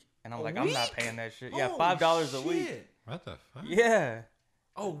week, and I'm A like, I'm not week? paying that shit. Yeah, Holy $5 a week. shit. What the fuck? Yeah.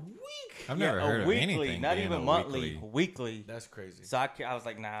 A week? I've never heard of weekly, anything not being even a monthly, weekly. weekly. That's crazy. So I was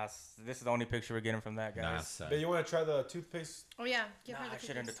like, nah, this is the only picture we're getting from that, Nah, guys. son. Ben, you want to try the toothpaste? Oh yeah, give Nah, her I the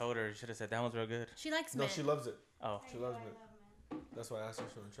shouldn't have cookies. told her. Should have said that one's real good. She likes No, mint. she loves it. Oh, She loves mint. That's why I asked her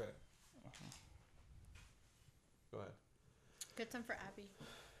if she want to try it. Go ahead. Good time for Abby.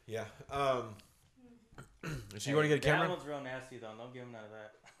 Yeah. So you want to get a camera? That one's real nasty though. Don't give him none of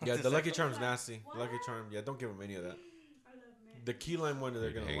that. Yeah, the Just Lucky like- Charm's nasty. Lucky Charm, yeah, don't give them any of that. The key lime one they're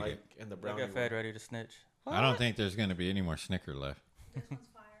You'd gonna hate like, it. and the Look brownie at Fed one. ready to snitch. I don't think there's gonna be any more Snicker left.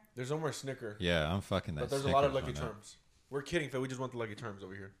 There's no more Snicker, Yeah, I'm fucking that. but there's a lot of Snickers Lucky one up. Charms. We're kidding, Fed. We just want the Lucky Charms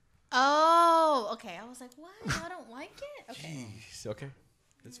over here. Oh, okay. I was like, what? I don't like it. Okay. Jeez, okay,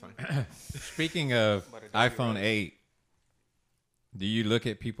 it's fine. Speaking of But it don't be iPhone right. 8, do you look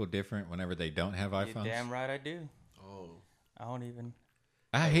at people different whenever they don't have You're iPhones? damn right I do. Oh, I don't even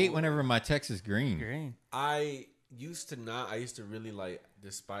I hate whenever my text is green. green. I used to not. I used to really like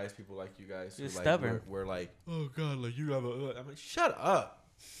despise people like you guys. You're who, like, stubborn. We're like, oh god, like you have a. I'm like, shut up.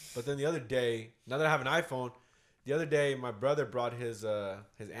 But then the other day, now that I have an iPhone, the other day my brother brought his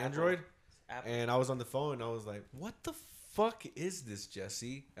Android, Apple. and I was on the phone. And I was like, what the fuck is this,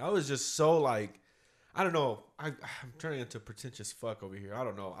 Jesse? I was just so like, I don't know. I'm turning into a pretentious fuck over here. I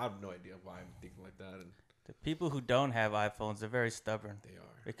don't know. I have no idea why I'm thinking like that. And The people who don't have iPhones, they're very stubborn. they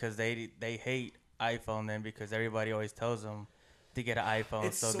are. Because they hate iPhone then because everybody always tells them to get an iPhone.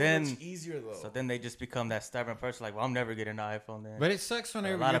 It's so then much easier though. so then they just become that stubborn person like, well, I'm never getting an iPhone then. But it sucks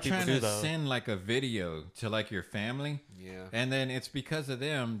whenever lot you're of people trying do, to though. send like a video to like your family, yeah. and then it's because of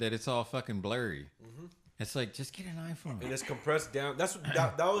them that it's all fucking blurry. It's like, just get an iPhone. And it's compressed down. That's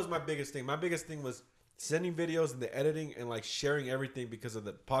that was my biggest thing. My biggest thing was sending videos and the editing and like sharing everything because of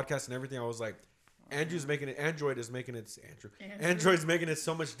the podcast and everything. I was like, Android's making it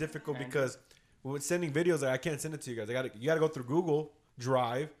so much difficult because when sending videos, like, I can't send it to you guys. You gotta go through Google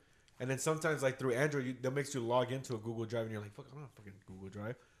Drive, and then sometimes like through Android, that makes you log into a Google Drive, and you're like, fuck, I'm not fucking Google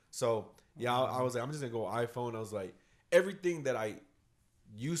Drive. So yeah, I was like, I'm just gonna go iPhone. I was like, everything that I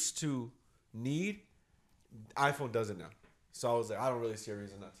used to need, iPhone does it now. So I was like, I don't really see a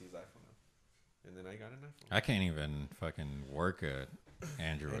reason not to use iPhone now. And then I got an iPhone. I can't even fucking work a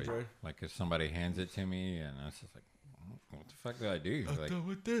Android. Like if somebody hands it to me, and I was just like, what the fuck do I do? I'm Like, done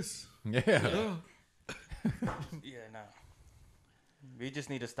with this. yeah. Yeah, no. We just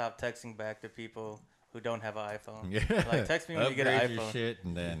need to stop texting back to people who don't have an iPhone. Yeah. Like, text me when you get an Upgrade your iPhone. shit,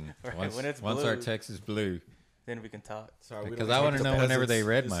 and then Right, once, when it's once our blue. text is blue, Then we can talk. Sorry, we Because don't I take wanna the know whenever they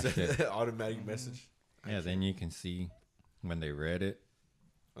read peasants. my Just shit. Automatic message. yeah, then you can see when they read it.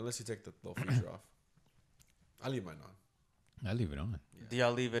 Unless you take the little feature off. I leave mine on. I leave it on. Do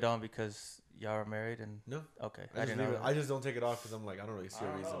y'all leave it on because y'all are married? And No. okay, I just, didn't know leave it. that. I just don't take it off because I'm like, I don't really see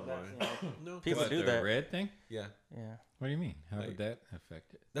a reason why. No. People What, do the that. red thing? Yeah. Yeah. What do you mean? How Like- would that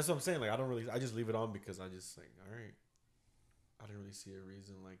affect it? That's what I'm saying. Like, I just leave it on because I just like, all right. I didn't really see a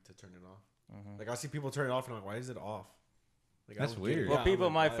reason like to turn it off. Mhm. Like I see people turn it off and I'm like, why is it off? Like, I That's don't get it. weird. Well, Yeah, people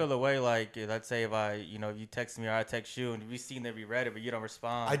I'm like, might why? feel away like, let's say if if you text me or I text you and we seen that we read it but you don't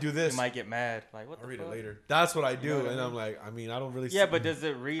respond. I do this. You might get mad. Like, what I'll the read fuck? it later. That's what I do, know what I and mean? I'm like, I mean, I don't really. Yeah, see but does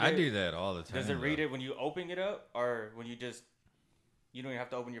it read it? I do that all the time. Does it read though. it when you open it up or when you don't even have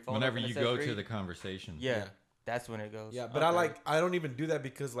to open your phone? Whenever up and you it says go to read? the conversation? Yeah, Yeah. that's when it goes. Yeah, but Okay. I don't even do that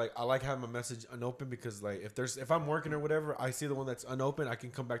because like I like having my message unopened because like if I'm working or whatever, I see the one that's unopened, I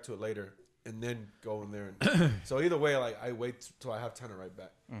can come back to it later and then go in there. And, so either way, like I wait till I have time to write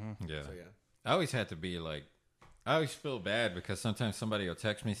back. Yeah. So yeah, I always had to be like, I always feel bad because sometimes somebody will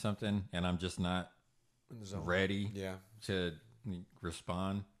text me something and I'm just not in the zone. ready Yeah, to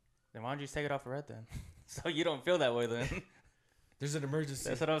respond. Then why don't you just take it off red then? So you don't feel that way then. there's an emergency.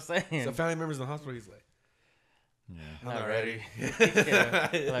 That's what I'm saying. So family members in the hospital. He's like, Yeah. Not not ready. ready. Yeah.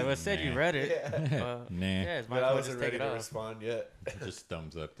 Like, well, said you Nah. read it. Yeah. Nah. Yeah, it's my but I fault. wasn't Just take ready it to off. respond yet. Just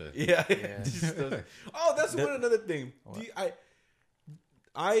thumbs up the. Yeah. Yeah. Just those- oh, that's one another thing. What?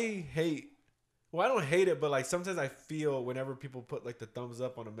 I hate. Well, I don't hate it, but like sometimes I feel whenever people put like the thumbs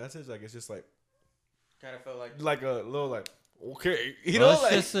up on a message, like it's just like Kind of felt like a little like okay, you Well, know, it's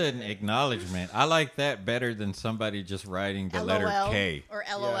like just an acknowledgement. I like that better than somebody just writing the letter K. or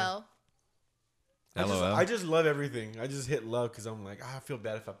LOL. LOL. I just love everything. I just hit love because I'm like I feel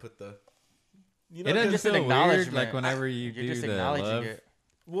bad if I put the. You know, It doesn't just an feel weird acknowledgement. like whenever you You're do just the acknowledging love. it.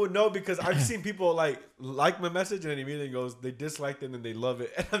 well, no, because I've seen people like my message and then immediately goes they dislike it and then they love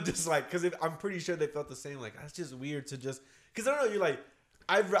it, and I'm just like because I'm pretty sure they felt the same. Like that's just weird to just because I don't know. You're like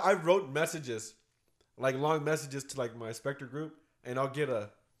I wrote messages, like long messages to like my Spectre group, and I'll get a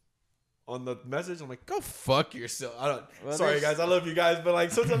on the message. I'm like, go fuck yourself. I don't. Well, sorry there's- guys, I love you guys, but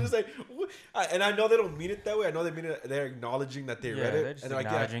like sometimes I'm just like, and I know they don't mean it that way. I know they mean it. They're acknowledging that they Yeah, read they're it, just and like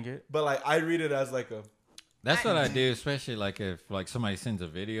acknowledging it. But like I read it as like a. That's what I do, especially like if like somebody sends a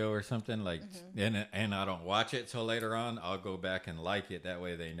video or something like, and I don't watch it till later on. I'll go back and like it. That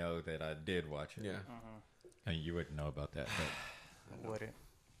way they know that I did watch it. Yeah. And you wouldn't know about that. But Would it?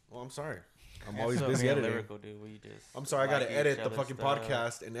 Well, I'm sorry. I'm That's always what busy me and editing. Lyrical do. We just I'm sorry, I like gotta each edit the other's fucking stuff.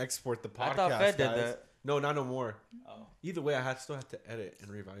 podcast and export the podcast. I thought Fed did guys. that. No, not no more. Oh. Either way, I still have to edit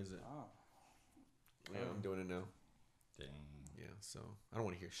and revise it. Oh. Yeah, I'm doing it now. dang. Yeah, so I don't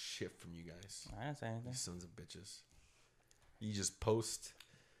want to hear shit from you guys. I didn't say anything. You sons of bitches. You just post,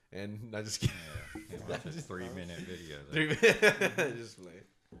 and I just Yeah, watch a 3-minute video. just play.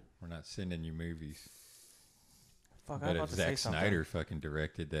 We're not sending you movies. Fuck, I But was about if to say Zack something. Snyder fucking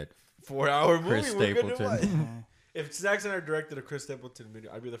directed that 4-hour movie. Chris We're good to Stapleton. watch. If Zack Snyder directed a Chris Stapleton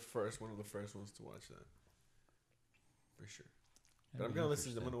video, I'd be one of the first ones to watch that. For sure. But I'm gonna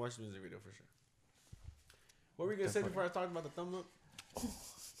listen. I'm gonna watch the music video for sure. What were you gonna say before I talked about the thumb up?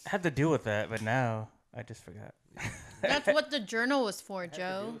 I had to deal with that, but now I just forgot. That's what the journal was for,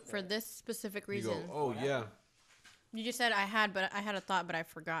 Joe. For this specific You reason. go, oh yeah. You just said I had a thought, but I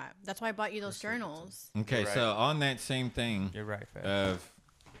forgot. That's why I bought you those journals. Okay, You're right. so on that same thing You're right, Fed. of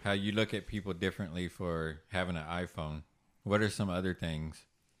how you look at people differently for having an iPhone, what are some other things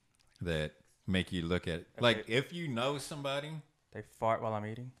that make you look at like if you know somebody, They fart while I'm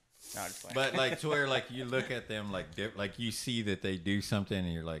eating. No, I'm just playing. but like to where like you look at them like like you see that they do something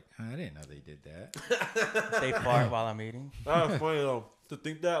and you're like, I didn't know they did that. They fart while I'm eating. That's funny though to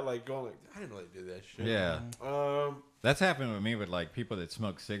think that like going like I didn't know they did that shit. Yeah, that's happened with me with like people that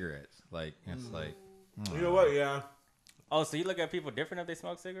smoke cigarettes. Like it's like You know what? Yeah. Oh, so you look at people different if they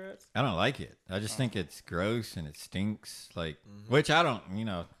smoke cigarettes? I don't like it. I just think it's gross and it stinks. Like, which I don't,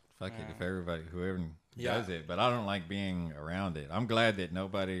 fuck it if everybody whoever Yeah. does it. But I don't like being around it. I'm glad that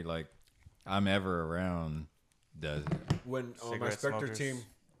nobody like I'm ever around does it. When on my Cigarette Spectre smokers. team,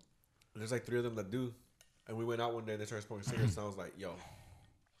 there's like 3 of them that do, and we went out one day and they started smoking cigarettes, and I was like, "Yo,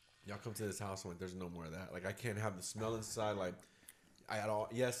 y'all come to this house." I'm like, "There's no more of that. Like, I can't have the smell inside. Like, I at all.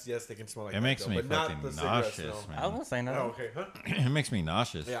 Yes, they can smell like It that, makes though, me but not fucking the cigarette nauseous, smell. man. I was gonna say no. Oh, okay, huh? It makes me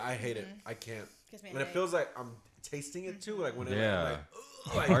nauseous. Yeah, I hate it. I can't. Gives me a And it headache. feels like I'm tasting it too. Like when it, Yeah. like,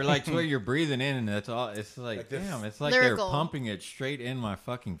 ugh, Or like to where you're breathing in and that's all. It's like, Like this. damn, it's like Lyrical. they're pumping it straight in my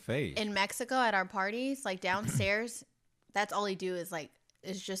fucking face. In Mexico at our parties, like downstairs, that's all they do is like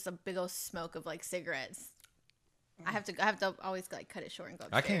it's just a big old smoke of like cigarettes. I have to always like cut it short and go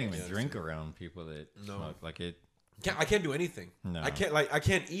I upstairs. can't even drink around people that No. smoke. Like it. I can't do anything. No. I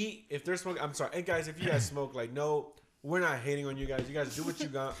can't eat if they're smoking. I'm sorry. And guys, if you guys smoke, like, no, we're not hating on you guys. You guys do what you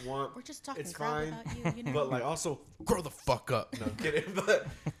want. We're just talking It's crap fine. about you know. But like, also grow the fuck up. No, I'm kidding. But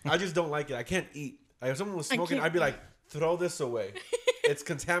I just don't like it. I can't eat. Like, if someone was smoking, can't I'd be like, throw this away. It's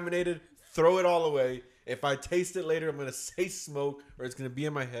contaminated. Throw it all away. If I taste it later, I'm gonna say smoke, or it's gonna be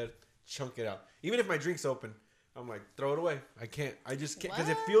in my head. Chunk it out. Even if my drink's open, I'm like, throw it away. I can't. I just can't because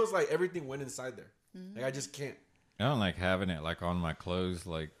it What? feels like everything went inside there. Like I just can't. I don't like having it like on my clothes.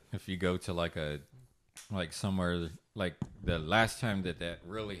 Like if you go to like somewhere like the last time that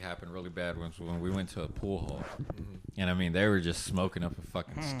really happened really bad was when we went to a pool hall, and I mean they were just smoking up a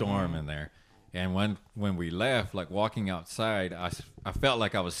fucking storm in there. And when we left, like walking outside, I felt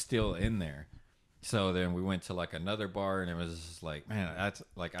like I was still in there. So then we went to like another bar, and it was just like, man, that's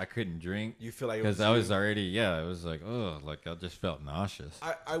like I couldn't drink. You feel like it because was I you. was already it was like like I just felt nauseous.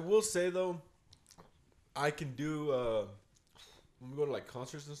 I will say though, I can do when we go to like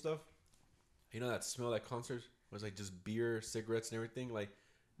concerts and stuff. You know that smell at concerts was like just beer, cigarettes, and everything. Like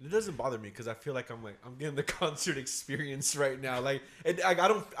it doesn't bother me because I feel like I'm getting the concert experience right now. Like it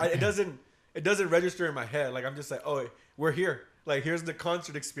doesn't register in my head. Like I'm just like, oh, we're here. Like here's the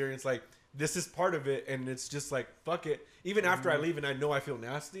concert experience. Like this is part of it, and it's just like fuck it. Even after I leave and I know I feel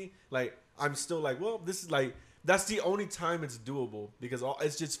nasty, like I'm still like, well, this is like. That's the only time it's doable because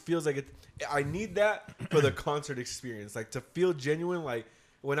it just feels like it. I need that for the concert experience, like to feel genuine. Like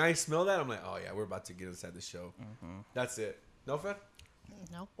when I smell that, I'm like, oh yeah, we're about to get inside the show. That's it. No, Fed?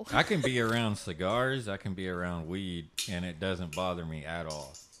 No. I can be around cigars, I can be around weed, and it doesn't bother me at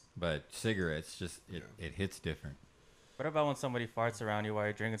all. But cigarettes, just it hits different. What about when somebody farts around you while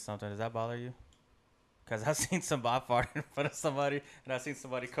you're drinking something? Does that bother you? Because I've seen somebody fart in front of somebody, and I've seen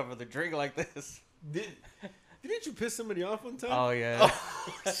somebody cover the drink like this. Didn't you piss somebody off one time? Oh yeah.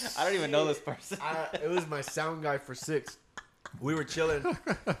 I don't even know this person. It was my sound guy for 6. We were chilling,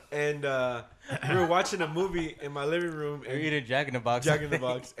 and we were watching a movie in my living room. You're And eating Jack in the Box. Jack in the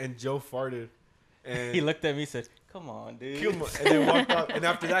Box, and Joe farted. And He looked at me and said, "Come on, dude." and then walked out. And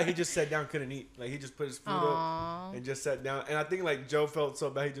after that, he just sat down, couldn't eat. Like he just put his food Aw. up and just sat down. And I think like Joe felt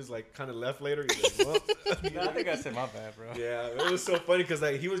so bad, he just like kind of left later. He's like, well, No, I think I said my bad, bro. yeah, it was so funny because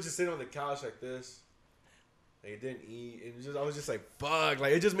like he was just sitting on the couch like this. Like, he didn't eat, and I was just like, "Fuck!"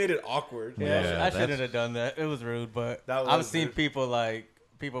 Like it just made it awkward. Yeah, Yeah, I that's- shouldn't have done that. It was rude, but That I've was seen rude.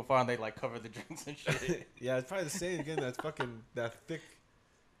 people fart and they like cover the drinks and shit. Yeah, it's probably the same again. That thick,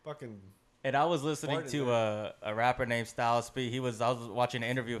 fucking. And I was listening Fart in to a rapper named Styles P. I was watching an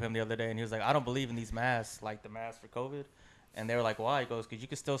interview of him the other day, and he was like, "I don't believe in these masks, like the masks for COVID." And they were like, "Why?" He goes, "Because you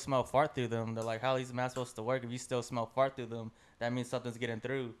can still smell fart through them." They're like, "How are these masks supposed to work? If you still smell fart through them, that means something's getting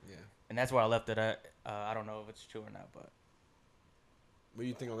through." Yeah. And that's where I left it at. I don't know if it's true or not, but What do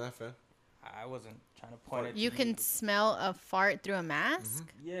you think on that, Fed? I wasn't trying to point it. You to can smell a fart through a mask?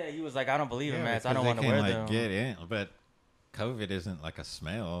 Yeah, he was like, "I don't believe in Yeah, masks. I don't because want to they wear can, them." get in, but COVID isn't like a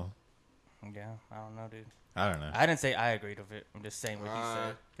smell. Yeah, I don't know, dude. I don't know. I didn't say I agreed with it. I'm just saying what you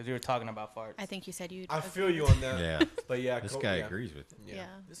said because we were talking about farts. I think you said you'd I feel you on that. Yeah, But yeah, this guy yeah. agrees with it. Yeah. Yeah.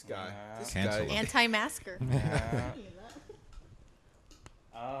 This guy. Yeah. This Cancel guy. him. anti-masker.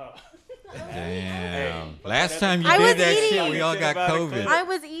 Oh. Damn. Last time you I did was that eating. shit, we all got About it, COVID. I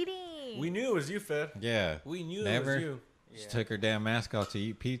was eating. We knew it was you, Fed. Yeah. We knew Never. it was you. Just took her damn mask off to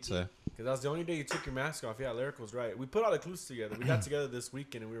eat pizza. Because that was the only day you took your mask off. Yeah, Lyric was right. We put all the clues together. We got together this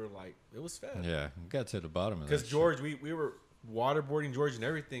weekend and we were like, it was Fed. Yeah, we got to the bottom of that. Because shit. George, we were waterboarding George and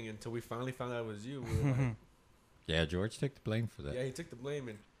everything until we finally found out it was you. We were like, Yeah, George took the blame for that. yeah, he took the blame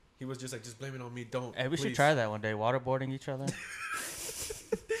and he was just like, just blame it on me. Don't. Hey, we should please." try that one day, waterboarding each other.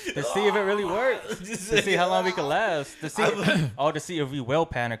 To see if it really works. To see how long we can last. To see if we will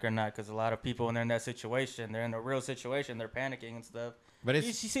panic or not. Because a lot of people when they're in that situation, they're in a real situation, they're panicking and stuff. But it's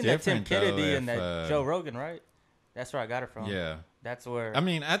you seen that Tim different, though, Kennedy if, and that Joe Rogan, right? That's where I got it from. Yeah. That's where. I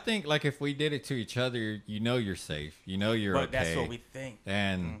mean, I think like if we did it to each other, you know you're safe. You know you're but okay. that's what we think.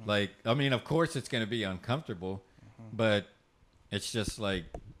 And like, I mean, of course it's going to be uncomfortable, but it's just like,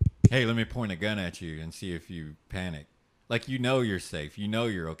 hey, let me point a gun at you and see if you panic. Like, you know you're safe. You know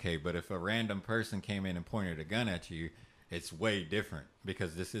you're okay. But if a random person came in and pointed a gun at you, it's way different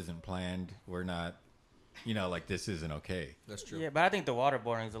because this isn't planned. We're not, you know, like this isn't okay. That's true. Yeah, but I think the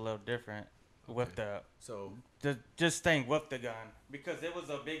waterboarding is a little different with So just staying with the gun, because it was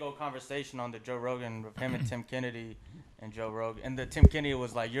a big old conversation on the Joe Rogan with him and Tim Kennedy and Joe Rogan. And the Tim Kennedy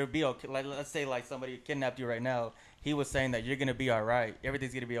was like, "You'll be okay." Like, let's say like somebody kidnapped you right now. He was saying that you're gonna be all right.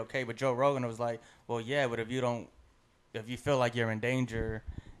 Everything's gonna be okay. But Joe Rogan was like, "Well, yeah, but if you feel like you're in danger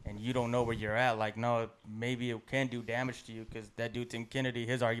and you don't know where you're at, like, no, maybe it can do damage to you." Because that dude Tim Kennedy,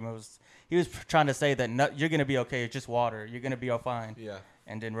 his argument was he was trying to say that you're gonna be okay. It's just water. You're gonna be all fine. yeah.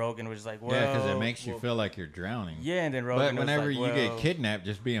 And then Rogan was like, well, Yeah, because it makes you feel like you're drowning. Yeah, and then Rogan But whenever was like, you get well, kidnapped,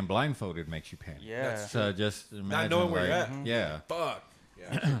 just being blindfolded makes you panic. Yeah. So just imagine knowing where you're like, at. yeah. Fuck.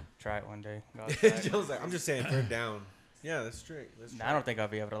 Yeah. try it one day. Go outside. Joe's like, I'm just saying, put it down. Yeah, that's straight. Nah, I don't think I'll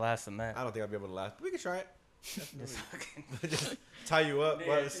be able to last in that. I don't think I'll be able to last. But we can try it. Just fucking- Just tie you up. Yeah,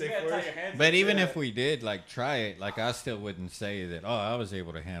 What, you safe gotta tie word? your hands But up. even if we did like try it, like I still wouldn't say that. Oh, I was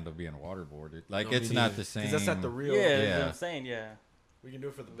able to handle being waterboarded. Like No, it's me not neither. the same. 'Cause that's not the real. yeah, that's Yeah. what I'm saying, yeah. We can do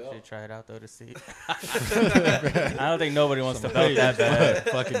it for the belt. Should try it out though to see. I don't think nobody wants to belt that bad.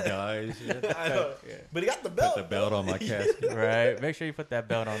 Fucking guys. Yeah. I know. Yeah. But he got the belt. Put the belt on my casket. Right. Make sure you put that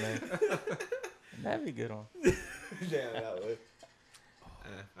belt on there. That'd be a good one. Damn, that would.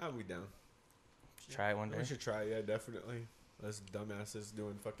 I'll be down. Try it one day. We should try. Yeah, definitely. Us dumbasses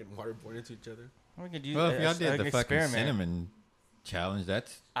doing fucking waterboarding to each other. We could use Well, if y'all an did the fucking experiment. cinnamon challenge,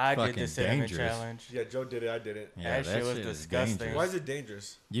 that's I fucking did the cinnamon dangerous. challenge. Yeah, Joe did it. I did it. Yeah, That shit was is disgusting. dangerous. Why is it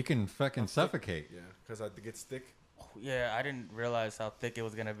dangerous? You can fucking suffocate. Yeah, because it gets thick. Yeah, I didn't realize how thick it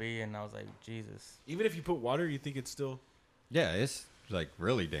was gonna be, and I was like, Jesus. Even if you put water, you think it's still. Yeah, it's like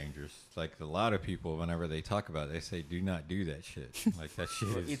really dangerous. Like a lot of people, whenever they talk about it, they say, "Do not do that shit." Like that shit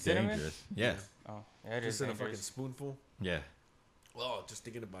Eat is cinnamon? dangerous. Yeah, Oh, yeah, it is Just in a fucking dangerous. spoonful. yeah. Oh, just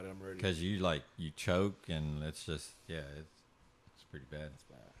thinking about it, I'm ready. Because you choke and it's just it's pretty bad.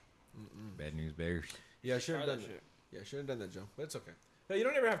 Bad news bears. Yeah, I should have Try done that that. shit. Yeah, I should have done that, Joe. But it's okay. No, you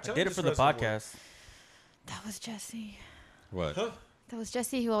don't ever have I challenges. did it for the us anymore. podcast. That was Jesse. What? Huh? That was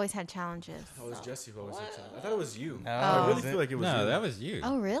Jesse who always had challenges. That was Jesse who always had challenge. I thought it was you. No, I Oh. really feel like it was No, you. that was you.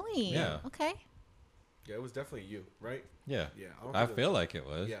 Oh, really? Yeah. Okay. Yeah, it was definitely you, right? Yeah. Yeah. don't I think feel like it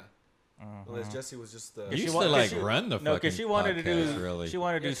was. Yeah. Unless Jesse was just the. You She used wa- to 'cause like she- run the No, fucking because she wanted to do. podcast, really. She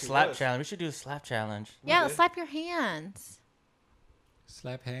wanted to Yeah, do she slap was. challenge. We should do a slap challenge. Yeah, did. slap your hands.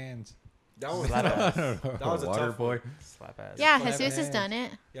 Slap hands. That was Slap ass. That was a Water tough boy. one. Slap ass. Yeah, slap Jesus has hands. done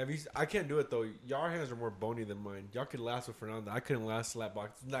it. Yeah, I can't do it though. Y'all hands are more bony than mine. Y'all could last with Fernando. I couldn't last slap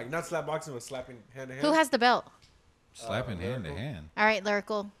boxing. Like not slap boxing, but slapping hand to hand. Who has the belt? Slapping hand to Lyrical. hand. All right,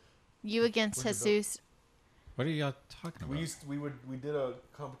 Lyrical. You against What's the Jesus. What are y'all talking about? We did a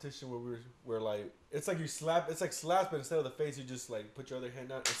competition where we're like it's like you slap. It's like slaps, but instead of the face, you just like put your other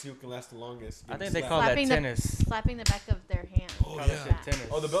hand out and see who can last the longest. I Give think them they slap. call that Slapping the- tennis. Slapping the back of their hand. Oh, Call that yeah. shit tennis.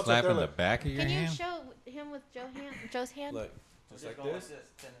 Oh, the belt's right Slapping there. the back of your Can you hand? show him with Joe's hand? Look, just like go this.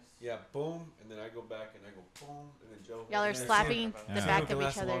 tennis. Yeah, boom, and then I go back and I go boom, and then Joe. Y'all are and then slapping see the Yeah. back who can of each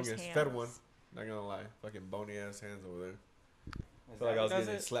last the other's longest. hands. Fed one. Not gonna lie, fucking bony ass hands over there. I Is feel like that I was what does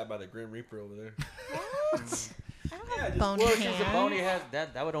getting it? slapped by the Grim Reaper over there. What? I don't have just- bony Well, since the hands. bony has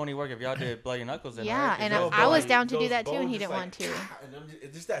that would only work if y'all did bloody knuckles. Then, Yeah, right? 'Cause and those I was bony- down to do those that too, and bones he just didn't want to. And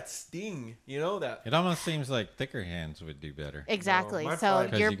it's just that sting, you know that. It almost seems like thicker hands would do better. Exactly. my So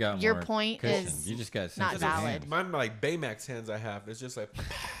fight- 'Cause your you got your more point cushion. is You just got not sensitive valid. hands. Mine are like Baymax hands I have. It's just like,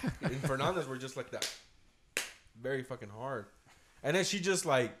 and Fernandez were just like that, very fucking hard. And then she just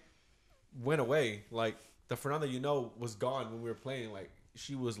like went away. Like the Fernanda you know was gone when we were playing. Like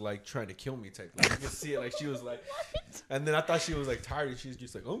she was like trying to kill me type. Like you could see it. Like she was like, and then I thought she was like tired. And she's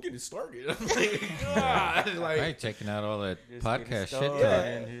just like, I'm getting started. I'm like, God. Like I ain't taking out all that Just podcast getting shit started talk.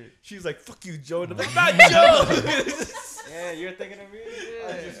 and you- she's like, fuck you, Joe. And I'm like, not Joe. Yeah, you're thinking of me.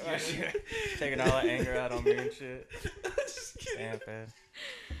 Yeah. Taking all that anger out on me and shit. Just kidding. Damn, man.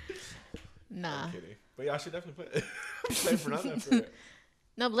 nah. I'm kidding. But yeah, I should definitely play. Play Fernanda for it.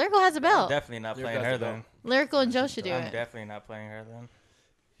 No, Lyrical has a I'm belt. definitely not You've playing got her the then. belt. Lyrical and Joe should do I'm it. definitely not playing her then.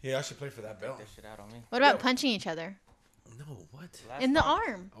 Yeah, I should play for that belt. That shit out on me. What about Yeah. punching each other No, what? Last in the time-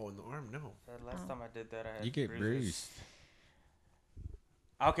 arm? Oh, in the arm? No. Last time I did that, I had You get bruises. bruised.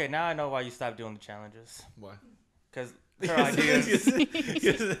 Okay, now I know why you stopped doing the challenges. Why? Because her ideas.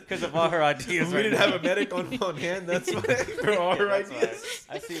 Because of all her ideas. We right didn't now. have a medic on hand. That's why for all her That's ideas.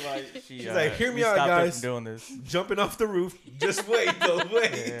 why. I see why she. She's like, "Hear me we out, stopped her guys. from doing this. Jumping off the roof. Just wait, though.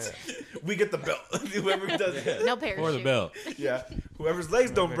 Wait. Yeah. We get the belt. Whoever does it. No parachute. For the belt. Yeah. Whoever's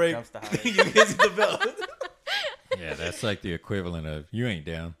legs don't Whoever break, jumps the highest. you get the belt. Yeah, that's like the equivalent of you ain't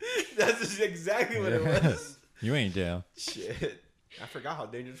down. That's just exactly what it was. You ain't down. Shit. I forgot how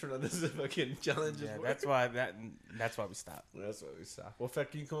dangerous this fucking challenge is. Yeah, that's why we stopped. That's why we stopped. Well,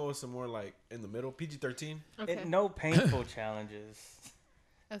 Feck, can you come up with some more like in the middle? PG-13? Okay. No painful challenges.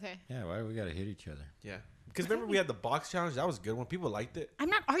 Okay. Yeah, why do we gotta hit each other? Yeah. Because remember we had the box challenge? That was a good one. People liked it. I'm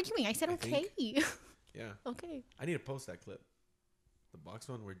not arguing. I said okay. Yeah. Okay. I need to post that clip. The box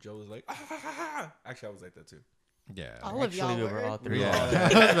one where Joe was like, ah, ha, ha, ha. Actually, I was like that too. Yeah. All of y'all Actually, we were. were all three. Yeah. I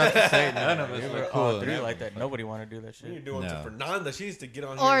was about to say none of us We were were cool. all in three that like that. one. Nobody want to do that We need shit. to do one No. for Nanda. She needs to get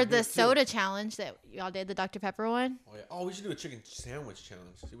on here. Or and do the it, too. soda challenge that y'all did, the Dr. Pepper one. Oh, yeah. Oh, we should do a chicken sandwich challenge.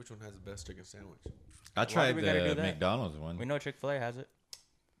 See which one has the best chicken sandwich. I tried we gotta do the that? McDonald's one. We know Chick-fil-A has it.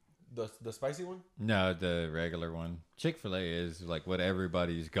 The spicy one? No, the regular one. Chick-fil-A is like what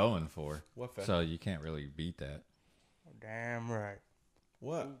everybody's going for. What, Feck? So you can't really beat that. Damn right.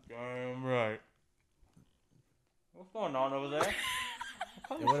 What? Damn right. What's going on over there?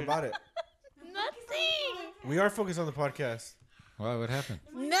 Yeah, what about it? Nothing. We are focused on the podcast. Why? What happened?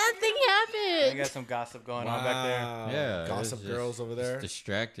 Nothing We happened. got some gossip going on back there. Yeah. Gossip it's Girls just- over there. It's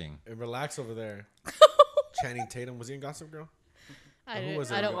distracting. And relax over there. Channing Tatum. Was he in Gossip Girl? I, Who was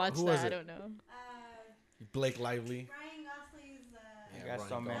don't, I it? don't watch Who was that. I it? don't know. Blake Lively. Ryan Gosling's I Yeah, got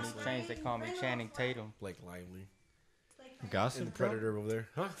so Ryan many Gosling. chains they call me Channing Tatum. Blake Lively. And Gossip the Girl? Predator over there.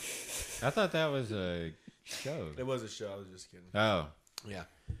 Huh? I thought that was a show. It was a show. I was just kidding. Oh. Yeah.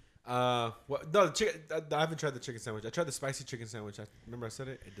 What? No, the chicken. I haven't tried the chicken sandwich. I tried the spicy chicken sandwich. Remember I said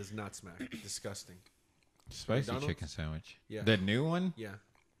it. It does not smack. Disgusting. Spicy McDonald's? chicken sandwich. Yeah. The new one? Yeah.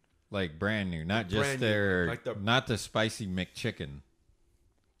 Like brand new. Not just Brand new. their Like the- not the spicy McChicken.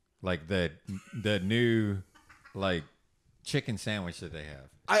 Like the new like chicken sandwich that they have.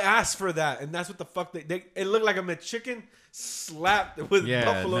 I asked for that, and that's what the fuck they it looked like a McChicken slapped with Yeah,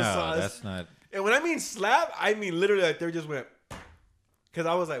 buffalo no, sauce. that's not. And when I mean slap, I mean literally like they just went. Because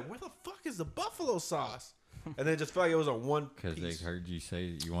I was like, where the fuck is the buffalo sauce? And then it just felt like it was a one Because they piece. heard you say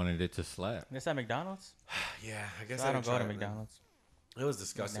you wanted it to slap. This at McDonald's? Yeah, I guess So I don't didn't go try to it, man. McDonald's. It was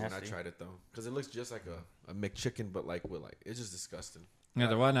disgusting when I Nasty. tried it though, because it looks just like a McChicken, but like with like it's just disgusting. Yeah,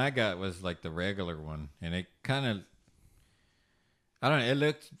 the one I got was like the regular one, and it kind of, I don't know, it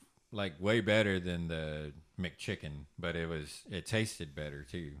looked like way better than the McChicken, but it tasted better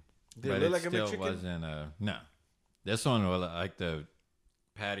too. Did it but look like a still McChicken? wasn't no. This one was like the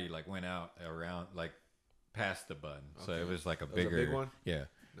patty like went out around like past the bun, so Okay. it was like a It was a bigger big one? Yeah,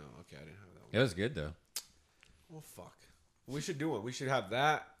 No, okay, I didn't have that it one. was good though. Well, fuck. We should do it. We should have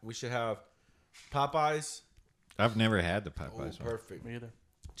that. We should have Popeyes. I've never had the Oh, Popeyes one. perfect. Me either.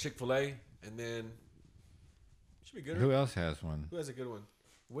 Chick-fil-A, and then should be good. Who else has one? Who has a good one?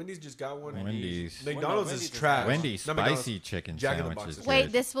 Wendy's just got one. Wendy's. McDonald's Wendy's is just trash. got Wendy's Not McDonald's. spicy chicken Jack in the sandwich Box is is good.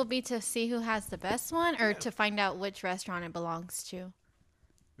 Wait, this will be to see who has the best one or to find out which restaurant it belongs to?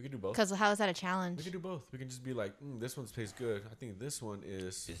 We can do both. Because how is that a We challenge? can do both. We can just be like, this one tastes good. I think this one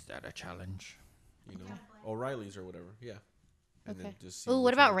is, Is that a challenge? you know, O'Reilly's or whatever. Yeah. And Okay. then just see Ooh, what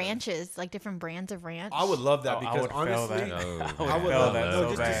which about one is better. ranches? Like different brands of ranch? I would love that Oh, I because would fail honestly, that. No. I I would would fail love that that so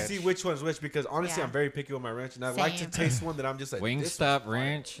just bad. to see which one's which. Because honestly, Yeah. I'm very picky with my ranch, and I like to Same. taste one that I'm just like this Wingstop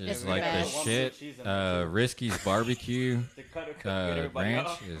Ranch It's is the like the best. shit. Risky's Barbecue They cut it,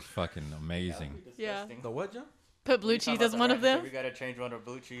 Ranch is fucking amazing. Yeah. one's- The what, John? Put blue cheese as one of them. We gotta change one of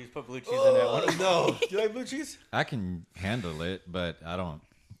blue cheese. Put blue cheese in that one. No, do you like blue cheese? I can handle it, but I don't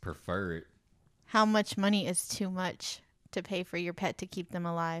prefer it. How much money is too much to pay for your pet to keep them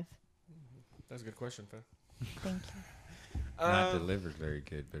alive? That's a good question, fam. Thank you. Not delivered very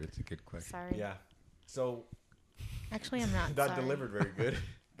good, but it's a good question. Sorry. Yeah. So Actually, I'm not. not sorry. delivered very good.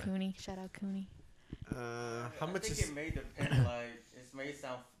 Cooney. Shout out Cooney. How much I think is? it may depend. Like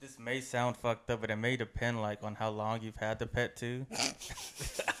this may sound fucked up, but it may depend like on how long you've had the pet too.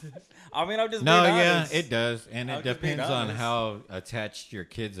 I mean, I'm just No, being yeah, honest. it does, and I'm it just being depends on honest. how attached your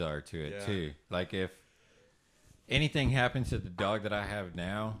kids are to it Yeah. too. Like if anything happens to the dog that I have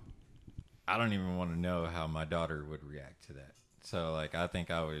now, I don't even want to know how my daughter would react to that. So like, I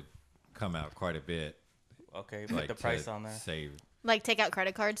think I would come out quite a bit. Okay, put Like the price to on there. Save Like take out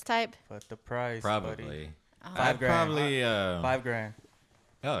credit cards type. Put the price. probably. Buddy. I'd $5,000. probably. $5,000.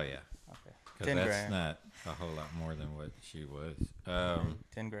 Oh yeah, Okay. because 10 that's grand. not a whole lot more than what she was. $10,000. I'm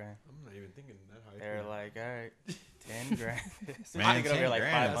not even thinking that high. They're like, all right. 10 grand. So Man, you get over 10 here like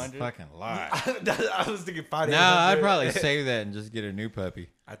grand is 500. fucking lot. I was thinking 500. No, I'd probably save that and just get a new puppy.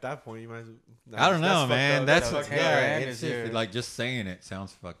 At that point, you might. As well, I don't know, man. That's So what, 10 yeah. grand It's is just, your- like just saying it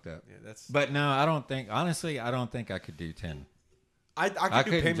sounds fucked up. Yeah, that's. But no, I don't think. Honestly, I don't think I could do 10. I I could do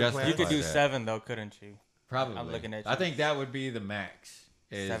couldn't payment justify plans. You could do that. 7 though, couldn't you? Probably. I'm looking at I you. think that would be the max.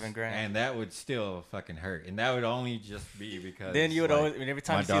 Is, 7 grand. and that would still fucking hurt. And that would only just be because. Then you would like, always, I mean, every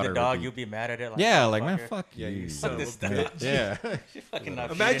time my you see daughter the would dog, be- you'd be mad at it. Like, Yeah, like man, motherfucker. fuck Yeah, you. you son this of a stuff. bitch. Yeah. She fucking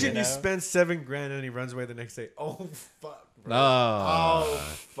not Imagine feeding you it spend $7 grand and he runs away the next day. Oh fuck, bro. Oh. Oh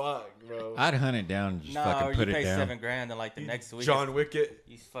fuck, bro. I'd hunt it down and just No, or fucking you put pay it down. 7 grand, and like the next week, John Wicket.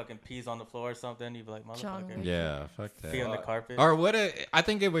 he fucking pees on the floor or something. You'd be like, John motherfucker, Wick. Yeah, fuck pee on the that. carpet. Or what? I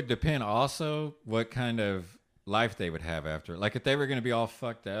think it would depend also what kind of life they would have after. Like if they were gonna be all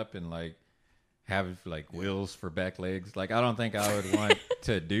fucked up and like have like wheels for back legs, like I don't think I would want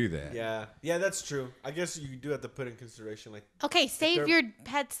to do that. Yeah, that's true. I guess you do have to put in consideration like Okay, save they're- your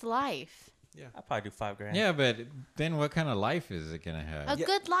pet's life. I'd probably do 5 grand. Yeah, but then what kind of life is it gonna have? A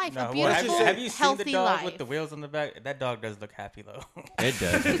good life, No, a well, beautiful, have you seen the healthy dog life. with the wheels on the back? That dog does look happy though. It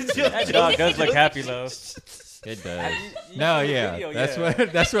does. That dog does look happy though. It does. you No, seen the yeah, video? that's Yeah.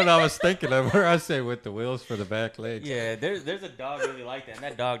 that's what I was thinking of. Where I say with the wheels for the back legs. Yeah, there's a dog really like that, and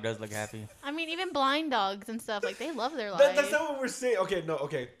that dog does look happy. I mean, even blind dogs and stuff, like they love their life. that's not what we're saying. Okay, no,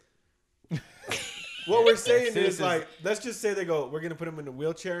 okay. What we're saying This is is- like, let's just say they go, we're gonna put him in a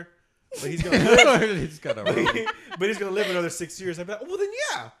wheelchair, but he's gonna live, He's got a but he's gonna live another 6 years. I'd be like, well then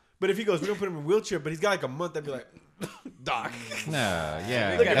yeah. But if he goes, we're gonna put him in a wheelchair, but he's got like a month, I'd be like, Doc. No,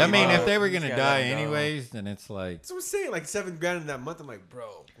 yeah. Look at I him mean, go. if they were He's gonna gotta die let him go. anyways, then it's like, That's what I'm saying. Like 7 grand in that month, I'm like,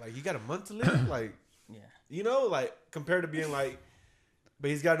 bro, like you got a month to live, like Yeah. you know, like compared to being like,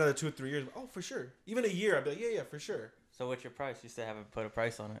 but he's got another 2 or 3 years. Oh, for sure. Even a year, I'd be like, yeah, for sure. So what's your price? You still haven't put a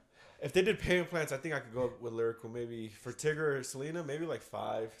price on it. If they did payment plans, I think I could go with Lyrical. Maybe for Tigger or Selena, maybe like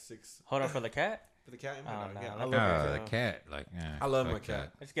 5, 6 Hold on for the cat. for the cat. Oh, no, yeah, I I love love my it. cat. the cat. Like, I love my fuck cat.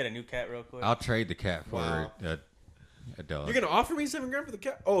 that. Let's get a new cat real quick. I'll trade the cat for Wow. a dog. You're gonna offer me 7 grand for the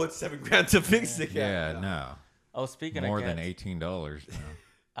cat? Oh, it's 7 grand to fix the cat. Yeah, no, Oh, speaking more of than cats, $18.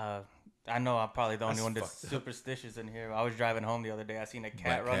 I know I'm probably the only That's one that's fucked up. superstitious in here. I was driving home the other day. I seen a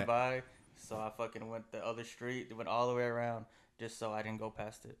cat Black run cat. by, so I fucking went the other street, went all the way around, just so I didn't go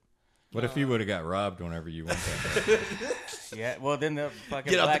past it. What if you would have got robbed whenever you went there? Yeah, well then the fucking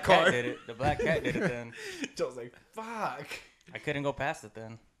Get out black the car. cat did it. The black cat did it then. Joe's like, fuck. I couldn't go past it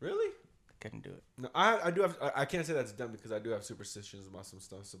then. Really? Couldn't do it. No, I do have. I can't say that's dumb because I do have superstitions about some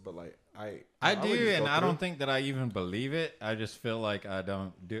stuff. So, but like I would do, just and go I don't through. think that I even believe it. I just feel like I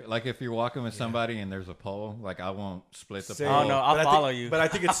don't do. Like if you're walking with somebody and there's a pole, like I won't split the Same. pole. Oh no, But I'll I follow think- you. but I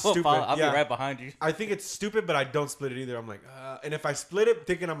think it's I'll stupid. follow- I'll Yeah. be right behind you. I think it's stupid, but I don't split it either. I'm like, and if I split it,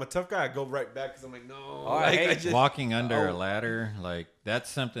 thinking I'm a tough guy, I go right back because I'm like, no. I Like, hate I just, Walking under a Oh. ladder, like that's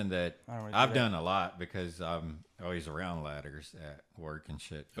something that I don't really do I've that. done a lot because I'm always around ladders at work and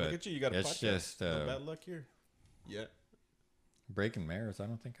shit. But Look at you. You got a it's podcast. just No bad luck here. Yeah. breaking mirrors. I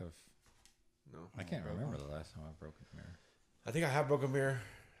don't think No. I can't remember the last time I broke a mirror. I think I have broken mirror.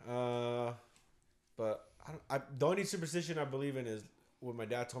 But the only superstition I believe in is what my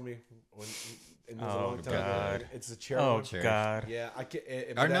dad told me when it was a Oh, long time ago. God. and It's a chair Oh one. Chairs. God. Yeah, I can.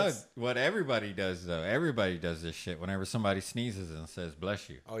 I know what everybody does though. Everybody does this shit whenever somebody sneezes and says "bless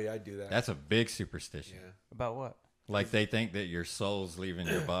you." Oh yeah, I do that. That's a big superstition. yeah. About what? Like they think that your soul's leaving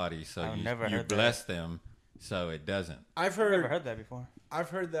your body, so I've you never heard that. bless them, so it doesn't. I've I've never heard. heard that before. I've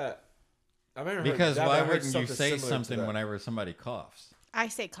heard that. I've never heard Because that, but why I heard wouldn't you say similar to something that. whenever somebody coughs? I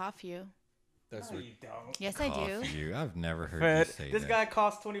say cough you. That's No, weird. you don't. Yes, I do. Cough you. I've never heard Fred, you say this that. guy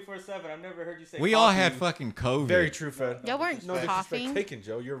coughs 24/7. I've never heard you say. We all cough had you. fucking COVID. Very true, Fred. Y'all weren't No disrespect coughing. taken,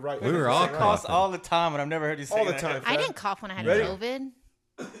 Joe. You're right. We were all Right. Coughs coughing. all the time, and I've never heard you say All the that. time. I didn't cough when I had Ready? COVID.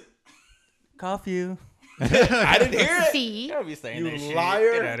 Cough you. I didn't hear it. See, You don't be saying You that shit.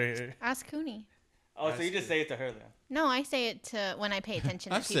 liar. Get out of here. ask Cooney. Oh, so you just say it to her then? No, I say it to when I pay attention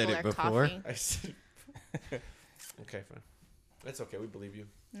that I've said people it are before. coughing. I said. Okay, fine. That's okay. We believe you.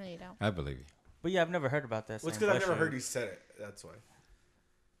 No, you don't. I believe you. But yeah, I've never heard about that. Well, it's saying because I've bless never you. heard you said it. That's why.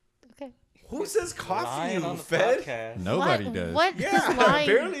 Okay. Who says coffee? Lying You on the Fed? podcast. Nobody what? does. What Yeah, does lying?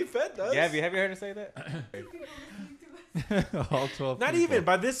 apparently Fed does. Yeah, have you heard her say that? all 12 Not people. even.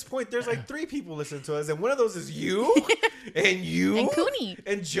 By this point, there's like 3 people listening to us, and one of those is you, and you, And Cooney.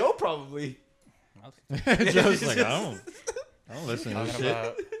 and Joe probably. Joe's like, I don't listen to this Talking shit.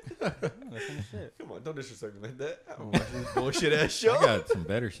 about listen to shit. Come on, don't disrespect me like that. I don't watch this bullshit ass show. I got some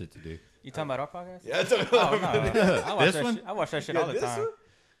better shit to do. You talking about our podcast? Yeah, I'm talking Oh about no, I watch This that one? Shit. I watch that shit Yeah, all the this time. one?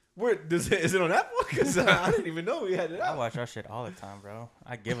 Where is it on Apple? Because I didn't even know we had it I out. watch our shit all the time, bro.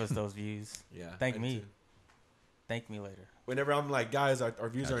 I give us those views. Yeah, Thank I me. do. thank me later. Whenever I'm like, guys, our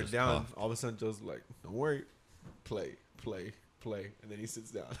views I aren't just down, coughed. all of a sudden Joe's like, don't worry, play, and then he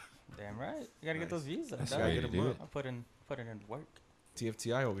sits down. Damn right. You gotta get Nice. those views up. That's dog. the way get to him do up. it. I put in work.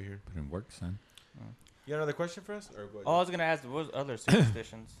 TFTI over here. Put in work, son. You got another question for us? Or go ahead. Oh, I was gonna ask, what was other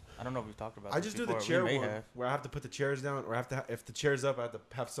superstitions? I don't know if we've talked about. I this just do the before. We chair may one have. where I have to put the chairs down, or I have to if the chair's up, I have to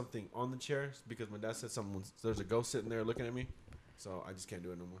have something on the chairs because my dad said there's a ghost sitting there looking at me, so I just can't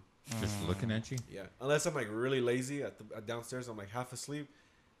do it no more. Just looking at you. Yeah, unless I'm like really lazy at downstairs, I'm like half asleep.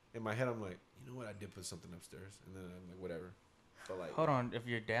 In my head, I'm like, you know what? I did put something upstairs, and then I'm like, whatever. But like, Hold on. If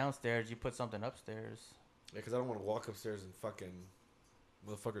you're downstairs, you put something upstairs. yeah, because I don't want to walk upstairs and fucking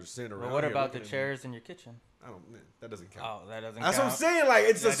motherfuckers sitting around. But what here about the looking at me. chairs in your kitchen? I don't. That doesn't count. Oh, that doesn't That's count. what I'm saying. Like,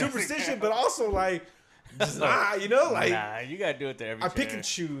 it's a That doesn't superstition, count. but also like, just you know, like Nah, you gotta do it to every I chair. pick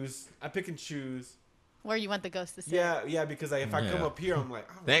and choose. Where you want the ghost to sit. Yeah, because if I come Yeah. up here, I'm like,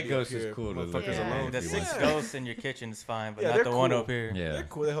 I don't That wanna be up ghost is here, cool to look motherfuckers at. alone. The if you six want. ghosts in your kitchen is fine, but Yeah, not they're the one cool. up here. Yeah. They're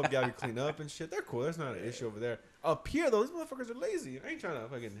cool. They help Gabby clean up and shit. They're cool. There's not an issue over there. Up here, though, these motherfuckers are lazy. I ain't trying to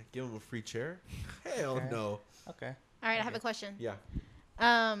fucking give them a free chair. Hell Okay. no. Okay. All right, I have a question. Yeah.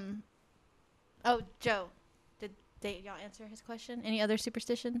 Oh, Joe, did y'all answer his question? Any other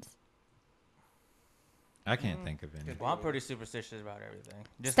superstitions? I can't think of any. Well, I'm pretty superstitious about everything.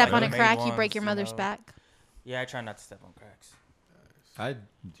 Just Step like on the a main crack, you ones, break your mother's know. back. Yeah, I try not to step on cracks. I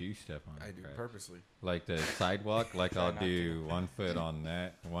do step on. I do cracks. purposely. Like the sidewalk, like Try I'll not do 1 foot on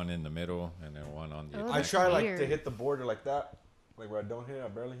that, one in the middle, and then one on the Oh, other. I that's try like to weird. hit the border like that, like where I don't hit it, I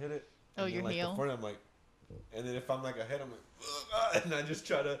barely hit it. Oh, And then, your like, heel? The front, I'm like, and then if I'm like ahead, I'm like, "Ugh," and I just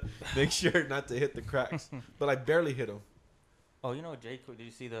try to make sure not to hit the cracks, but I barely hit them. Oh, you know Jay Quick? Did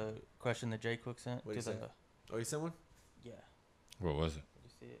you see the question that Jay Quick sent? What'd he To say? the- Oh, you sent one? Yeah. What was it? Did you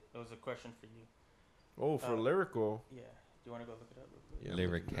see it? It was a question for you. Oh, for lyrical. Yeah. Do you want to go look it up real quick? Yeah,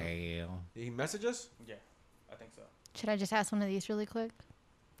 Lyrical. Did he message us? Yeah, I think so. Should I just ask one of these really quick?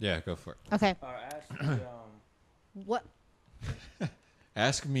 Yeah, go for it. Okay. All right, Ashley, What?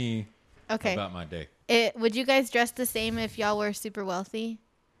 Ask me Okay. about my day. Would you guys dress the same if y'all were super wealthy?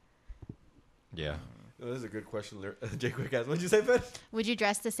 Yeah. Oh, this is a good question, Jay Quick asked. What'd you say, Ben? Would you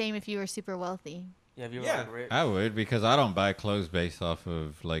dress the same if you were super wealthy? yeah, if you were Yeah. like rich. I would because I don't buy clothes based off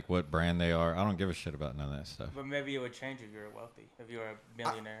of like what brand they are. I don't give a shit about none of that stuff. But maybe it would change if you were wealthy. If you were a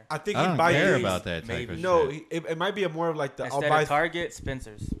millionaire. I think I he'd don't buy care these. about that type maybe. of No, shit. it might be a more of like the Instead I'll buy. of Target,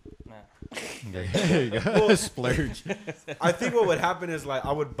 Spencer's. Nah. There you go. Splurge. I think what would happen is like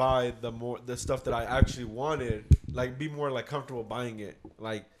I would buy the stuff that I actually wanted, like be more like comfortable buying it.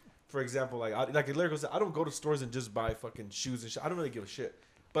 Like for example, like Lyrical said, I don't go to stores and just buy fucking shoes and shit. I don't really give a shit.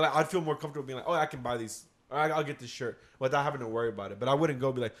 But I'd feel more comfortable being like, oh, I can buy these. Or I'll get this shirt without having to worry about it. But I wouldn't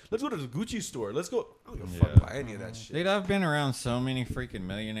go be like, let's go to the Gucci store. Let's go. I don't give a fuck Yeah. about any of that shit. Dude, I've been around so many freaking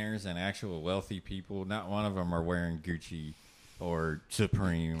millionaires and actual wealthy people. Not one of them are wearing Gucci or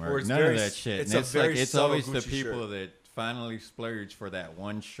Supreme or Or it's none very of s- that shit. it's And a it's very like it's subtle always the Gucci people shirt. that finally splurge for that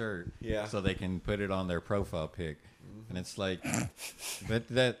one shirt, Yeah. so they can put it on their profile pic. And it's like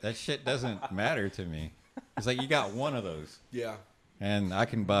that shit doesn't matter to me. It's like you got one of those. Yeah. And I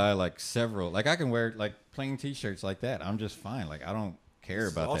can buy like several. Like I can wear like plain T-shirts like that. I'm just fine. Like I don't care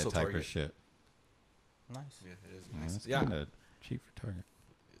It's about also that type Target. of shit. Nice. Yeah, it is Yeah, nice. that's Yeah. kind of cheap for Target.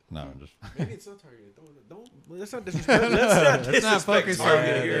 No, I'm just. Maybe it's not Target. Don't. Let's not disrespect. Let's not Let's not disrespect focus on Target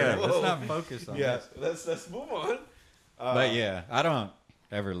that. here. Yeah, Whoa. let's not focus on Yeah. that. Let's move on. But yeah, I don't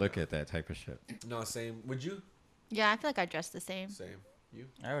ever look at that type of shit. No, same. Would you? Yeah, I feel like I dress the same. Same. You?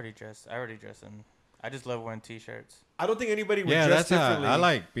 I already dress in. I just love wearing t-shirts. I don't think anybody would Yeah, dress that's how differently. I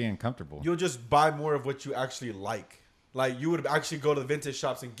like being comfortable. You'll just buy more of what you actually like. Like you would actually go to the vintage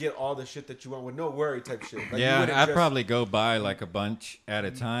shops and get all the shit that you want with no worry type shit. Like, you Yeah, wouldn't I'd dress- probably go buy like a bunch at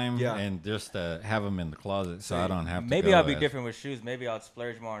a time, Yeah. and just have them in the closet so I don't have to. Maybe go I'll be as- different with shoes. Maybe I'll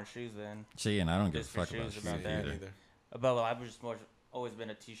splurge more on shoes then. See, and I don't give a Just for fuck about shoes shoes about that. either. Either. But well, I've just always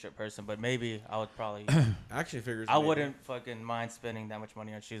been a t-shirt person. But maybe I would probably. Action figures. I maybe. wouldn't fucking mind spending that much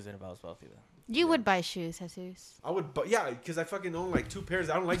money on shoes if I was wealthy then. You would buy shoes, Jesus. I would, but yeah, because I fucking own like 2 pairs.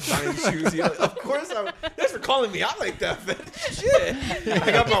 I don't like buying shoes. You know? Of course, thanks for calling me out like that, man. Shit.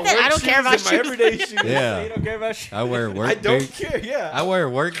 I got my work I don't shoes care about and my shoes. everyday shoes. Yeah. You don't care about shoes. I wear work I don't boots. care. Yeah. I wear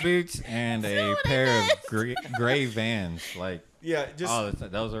work boots and a what I pair of meant. gray Vans. Like, Yeah. Just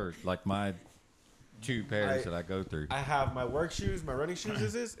those are like my 2 pairs that I go through. I have my work shoes, my running shoes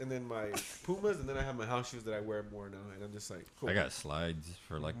is this, and then my Pumas, and then I have my house shoes that I wear more now. And I'm just like, cool. I got slides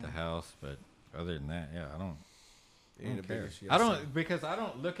for like the house, but other than that, yeah, I don't. It ain't a care. big issue. I don't because I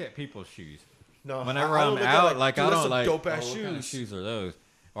don't look at people's shoes. No. Whenever I I'm don't look at, out, like dude, I that's don't some like dope ass what kind of shoes. shoes are those,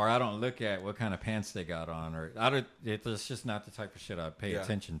 or I don't look at what kind of pants they got on, or I don't. It's just not the type of shit I pay Yeah.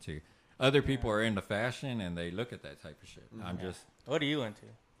 attention to. other people are into fashion and they look at that type of shit. I'm just What are you into?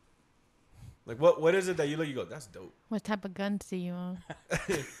 Like what is it that you look? You go, that's dope. What type of guns do you own?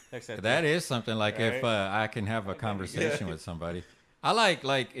 Except that is something like if Right. I can have a conversation with somebody. I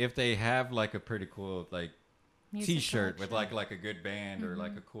like if they have like a pretty cool like Music T-shirt with collection. like a good band or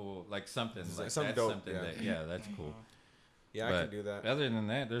like a cool like something like something that's dope, something yeah. that that's cool. Yeah, I can do that. Other than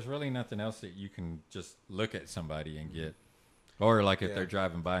that, there's really nothing else that you can just look at somebody and get, or like if Yeah. they're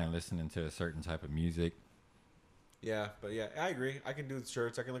driving by and listening to a certain type of music. Yeah, but yeah, I agree. I can do the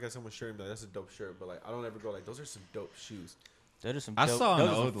shirts. I can look at someone's shirt and be like, that's a dope shirt. But like, I don't ever go like, those are some dope shoes. Those are some I dope, saw an those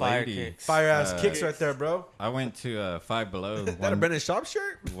are some old fire lady. kicks. Fire ass Uh, kicks right there, bro. I went to Five Below That a one, Brennan Shop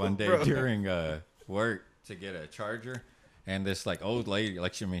shirt? one day Bro. during work to get a charger, and this like old lady,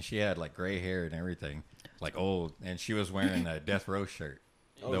 like she had like gray hair and everything, like old, and she was wearing a Death Row shirt,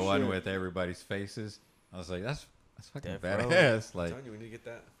 Oh, the one shit. with everybody's faces. I was like, that's fucking Death Row. badass. I'm Like, telling you, we need to get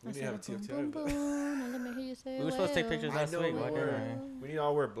that. We I need to have a said, TFTI. boom, boom, now let me hear you say We were supposed to take well. pictures I last know week. we Why were. didn't We need to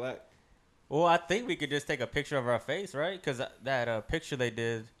all wear black. Well, I think we could just take a picture of our face, right? Because that picture they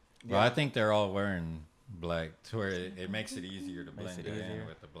did. well, I think they're all wearing black to where it makes it easier to Makes blend it it easier. in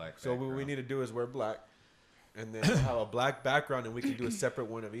with the black. So what we background. need to do is wear black, and then we'll have a black background, and we can do a separate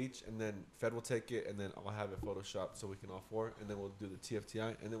one of each, and then Fed will take it, and then I'll have it photoshopped so we can all four, and then we'll do the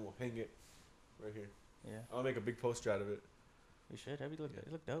TFTI, and then we'll hang it right here. Yeah, I'll make a big poster out of it. we should. That'd look,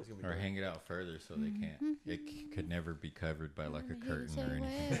 it look dope. It's gonna be Or dope. hang it out further so they can't. It could never be covered by like a Let me hear you curtain say or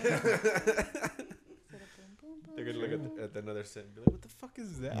anything. well. They're gonna look at another set and be like, "What the fuck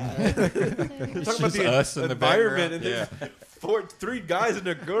is that?" Say We're well. talking about just the us in the environment, background. and there's three guys and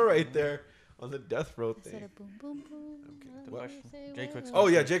a girl right there on the death row Said thing. a boom, boom, boom. Okay, Let the me question. say Jay well. Quick's Oh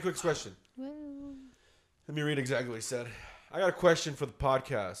yeah, Jay Quick's question. Well. Let me read exactly what he said. I got a question for the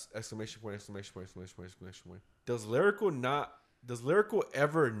podcast! Exclamation point! Exclamation point! Exclamation point! Exclamation point! Does Lyrical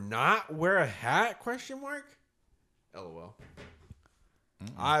ever not wear a hat? Question mark. LOL.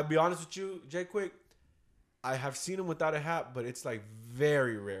 I'll be honest with you, Jay Quick. I have seen him without a hat, but it's like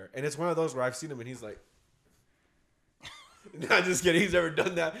very rare, and it's one of those where I've seen him and he's like. Not just kidding. He's never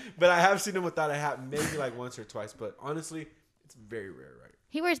done that, but I have seen him without a hat, maybe like once or twice. But honestly, it's very rare, right?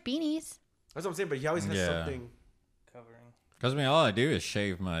 He wears beanies. That's what I'm saying. But he always has Yeah. something. Covering. Because I mean, all I do is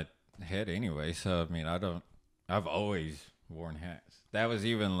shave my head anyway. So I mean, I've always worn hats. That was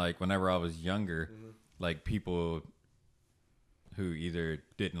even like whenever I was younger, like people who either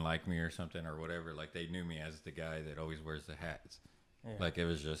didn't like me or something or whatever, like they knew me as the guy that always wears the hats. Yeah. Like it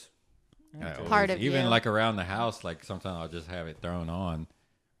was just I Part always- of even you. like around the house. Like sometimes I'll just have it thrown on,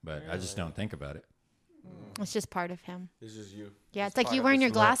 but I just don't think about it. It's just part of him. It's just you. Yeah, it's part like you of wearing his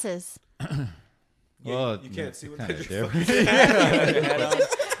your look. glasses. Yeah, Well, you can't see what kinda they just different. Hat on.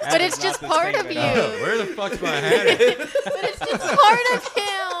 But That it's is just not the part of statement. you. Oh, where the fuck's my hat? At? But it's just part of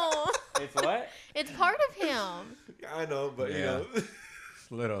him. It's what? It's part of him. I know, but you Yeah. know,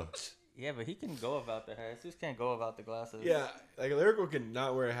 It's little. Yeah, but he can go without the hat. Just can't go without the glasses. yeah, like Lyrical can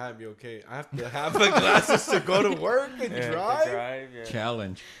not wear a hat and be okay. I have to have my glasses to go to work and Yeah, to drive. drive, yeah.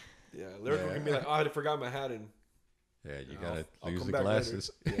 Challenge. Yeah, Lyrical Yeah. can be like, oh, I forgot my hat and Yeah, you I'll- gotta I'll lose come the back later.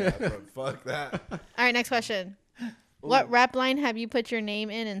 glasses. Yeah, bro, fuck that. All right, next question. What rap line have you put your name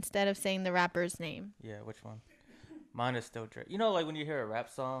in instead of saying the rapper's name? Yeah, which one? Mine is still Drake. You know, like when you hear a rap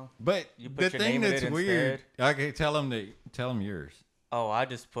song. But You the put your thing name in that's it weird, instead? okay, tell them yours. Oh, I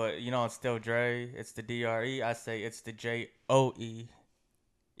just put, on Still Dre, it's the DRE. I say it's the JOE.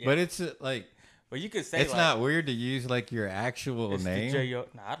 Yeah. But it's like But you could say it's like, not weird to use like your actual it's name. the JO.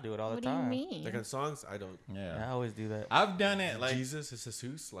 Nah, I do it all What the do you time. mean? Like on songs, I don't. Yeah, I always do that. I've done it like Jesus is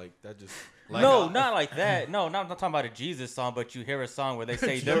Jesus, like that just. like No, not like that. No, not, I'm not talking about a Jesus song, but you hear a song where they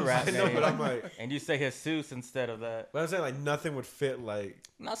say the rap I know, name, but I'm like, and you say Jesus instead of that. but I'm saying like nothing would fit. Like,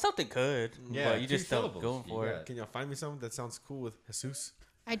 No, something could. Yeah, but you 2 just don't syllables. go You for got it. can y'all find me something that sounds cool with Jesus?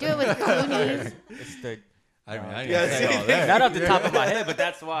 I do it with Clooney's. It's the I mean, I Yeah, didn't say see? all that. not off the top of my head, but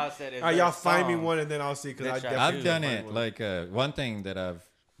that's why I said it. All right, y'all find me one and then I'll see because I That y'all definitely I've do. done find it. one. Like one thing that I've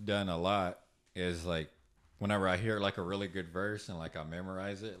done a lot is like whenever I hear like a really good verse and like I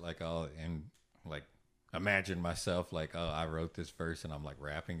memorize it, like I'll and like imagine myself like, oh, I wrote this verse and I'm like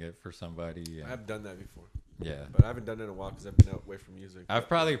rapping it for somebody. And, I've done that before, yeah, but I haven't done it in a while because I've been away from music. I've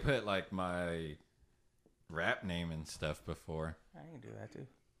probably put like my rap name and stuff before, I can do that too.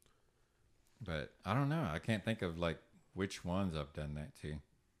 but I don't know. I can't think of like which ones I've done that to.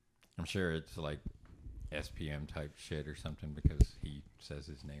 I'm sure it's like SPM type shit or something because he says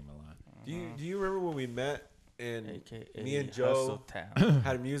his name a lot. Do you remember when we met and AKA me and Hustle Joe Town.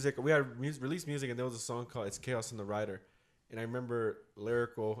 had music? We had released music and there was a song called "It's Chaos in the Rider," And I remember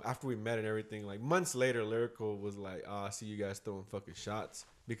Lyrical, after we met and everything, like months later, Lyrical was like, I see you guys throwing fucking shots.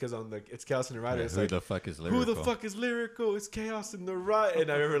 Because on the It's Chaos in the Rider, Yeah, it's who like, the fuck is Lyrical? who the fuck is Lyrical? It's Chaos in the Rider.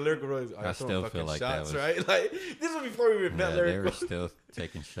 And I remember Lyrical was I still feel like that was... right? Like, this was before we even met Yeah, Lyrical. they were still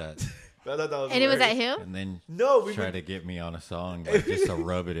taking shots. I thought that was And it was at hilarious. him? And then No, we try would- to get me on a song, like, just to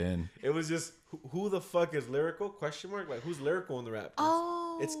rub it in. It was just, who the fuck is Lyrical? Question mark. Like, who's Lyrical in the rap?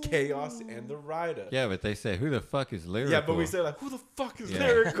 Oh. It's Chaos and the Rider. Yeah, but they said, who the fuck is Lyrical? Yeah, but we said like, who the fuck is Yeah.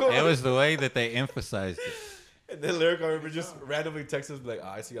 Lyrical? It was the way that they emphasized it. And then Lyrical, I remember, just randomly texted us like,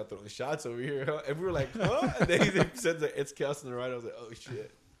 I see y'all throwing shots over here. Huh? And we were like, huh? And then he said that It's Chaos and the Rider. I was like, oh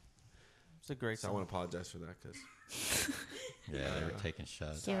shit. It's a great So I song. want to apologize for that because Yeah, they were taking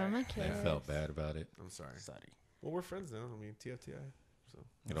shots. Give him a They kiss. felt bad about it. I'm sorry. Sorry. Well, we're friends now. I mean, TFTI. So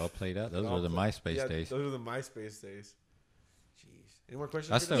It all played out. Those It were all the played- MySpace yeah, days. Those were the MySpace days. Jeez. Any more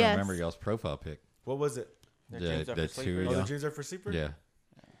questions? I for still this? Yes. remember y'all's profile pic. What was it? Their The- dreams are the for two sleepers. Oh, the Yeah. dreams are for sleeper. Yeah.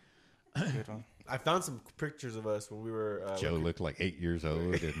 Good one. I found some pictures of us when we were. Joe when- looked like 8 years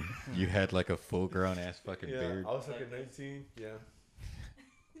old, and you had like a full grown ass fucking Yeah, beard. I was like at 19. Yeah.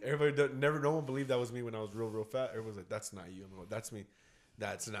 Everybody no one believed that was me when I was real fat. Everyone was like, "That's not you." I'm like, "That's me.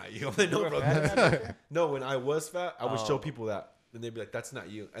 That's not you." I'm like, "No, were bro." fat? No, when I was fat, I would show Oh. people that, and they'd be like, "That's not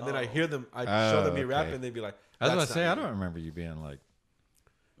you." And then I Oh. hear them, I Oh, show them me okay. rapping, and they'd be like, I was about "That's to say, not I you." don't remember you being like,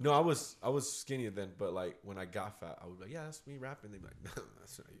 No, I was skinnier then, but like when I got fat, I would be like, "Yeah, that's me rapping." They'd be like, "No,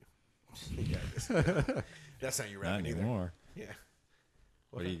 that's not you." Yeah, that's not you not rapping either. anymore. Yeah.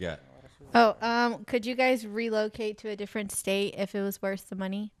 What do you got? Oh, could you guys relocate to a different state if it was worth the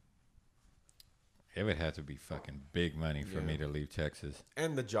money? It would have to be fucking big money for Yeah. me to leave Texas.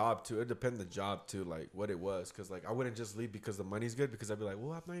 And the job too. It depends the job too, like what it was. Cause like I wouldn't just leave because the money's good. Because I'd be like,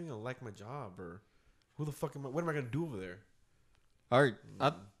 well, I'm not even gonna like my job, or who the fuck am I? What am I gonna do over there? All right,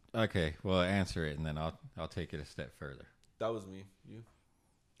 okay. Well, answer it, and then I'll take it a step further. That was me. You?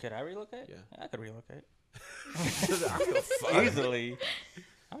 Could I relocate? Yeah. I could relocate I feel fucked. easily.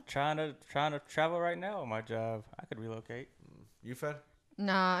 I'm trying to travel right now with my job. I could relocate. You fed?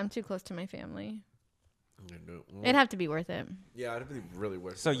 Nah, I'm too close to my family. I'm gonna do it. It'd have to be worth it. Yeah, it'd be really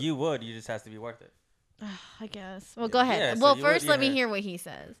worth. So it. you would. You just has to be worth it. I guess. Well, go ahead. Yeah, so well, you first would- let me yeah. hear what he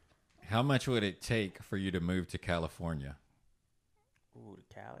says. How much would it take for you to move to California? Ooh,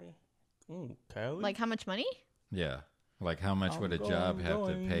 to Cali. Ooh, Cali. Like how much money? Yeah, like how much would a I'm job have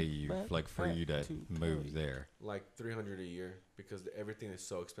to going pay you, back, like for back you to to move Cali. there? like $300 a year because everything is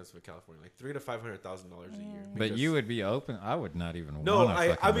so expensive in California. Like $300,000 to $500,000 a year. But because- you would be open. I would not even. No, wanna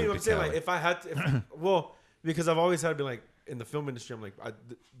I fucking mean move I'm to saying like Cali. if I had to, well, because I've always had to be like in the film industry. I'm like,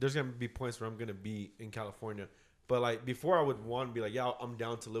 there's gonna be points where I'm gonna be in California, but like before I would want to be like, yeah, I'm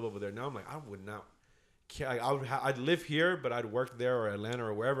down to live over there. Now I'm like, I would not. Like, I'd live here, but I'd work there or Atlanta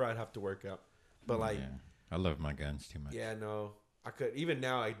or wherever I'd have to work out. But like, Yeah. I love my guns too much. yeah, no, I could even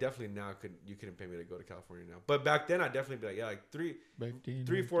now. I definitely now could. You couldn't pay me to go to California now. But back then, I'd definitely be like, yeah, like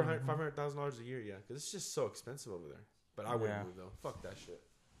 $300,000, $400,000 $500,000 a year. Because it's just so expensive over there. But I wouldn't Yeah. move though. Fuck that shit.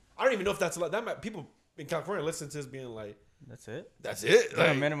 I don't even know if that's a lot. That might, people in California listen to this being like, That's it. that's it. Like,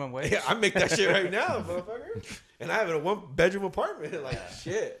 Like, minimum wage. yeah, I make that shit right now, motherfucker. And I have a 1-bedroom apartment. Like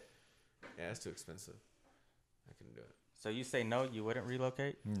shit. Yeah, it's too expensive. I couldn't do it. So you say no, you wouldn't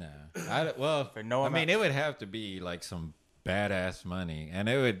relocate? No. Well, For no I amount- mean, it would have to be like some badass money, and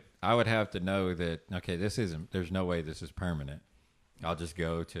I would have to know that okay, this isn't. There's no way this is permanent. I'll just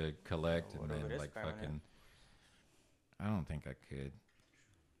go to collect What and if then it is like permanent? fucking. I don't think I could.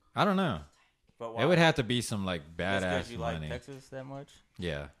 I don't know. But It would have to be some like Just 'cause badass you money. like Texas that much?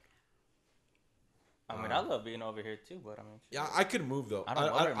 Yeah. I mean, I love being over here too, but I mean, Yeah, I could move though. I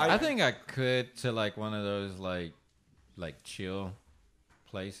don't want to I think I could to like one of those like chill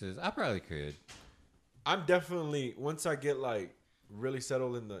places. I probably could. I'm definitely once I get like really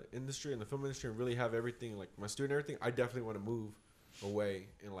settled in the industry, in the film industry, and really have everything like my studio and everything. I definitely want to move away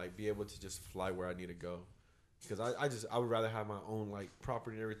and like be able to just fly where I need to go, because I would rather have my own like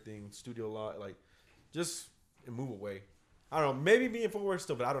property and everything, studio lot, like just and move away. I don't know, maybe be in Fort Worth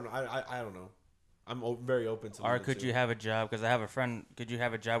still, but I don't know. I don't know. I'm very open to. or leaving, could too. you have a job? Because I have a friend. Could you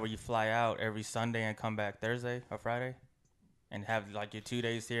have a job where you fly out every Sunday and come back Thursday or Friday, and have like your 2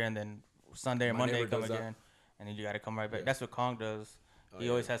 days here, and then Sunday or My Monday neighbor come does that. again, and then you got to come right back. Yeah. That's what Kong does. Oh, He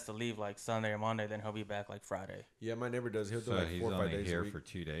yeah. always has to leave like Sunday or Monday, then he'll be back like Friday. Yeah, my neighbor does. He'll do So like he's 4 or 5 only days a here week. for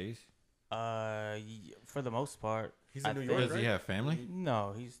 2 days. For the most part. He's in I New think- York, Does right? he have family?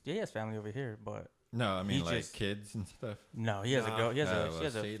 No, he has family over here, but No, I mean He like just- kids and stuff. no, he has a Nah. girl. He has Oh, a. well, He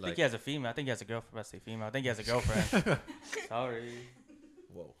has a. see, I think like- he has a female. I think he has a girlfriend. I say female. I think he has a girlfriend. Sorry.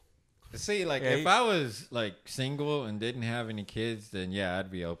 Whoa. See, like, Yeah, if I was like single and didn't have any kids, then yeah, I'd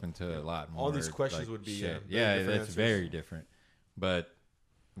be open to a lot more. All these questions like, would be, shit. yeah, very yeah, different that's answers. very different. But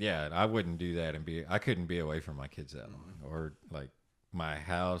yeah, I wouldn't do that I couldn't be away from my kids that long, or like my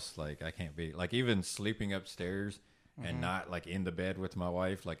house. Like, I can't be like even sleeping upstairs and not like in the bed with my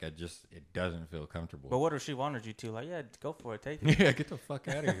wife. Like, it doesn't feel comfortable. But what if she wanted you to? Like, yeah, go for it, take it. Yeah, get the fuck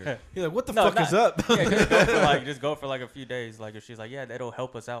out of here. You're like, what the No, fuck is up? Yeah, just go for like a few days. Like, if she's like, yeah, that'll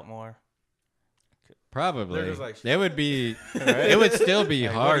help us out more. Probably. They're just like, It would be. It would still be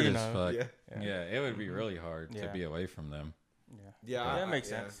Like, what hard do you as know? fuck. Yeah. Yeah, it would be really hard to Yeah. be away from them. Yeah, that makes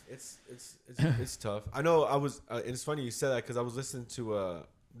sense. It's tough. I know. I was. And it's funny you said that because I was listening to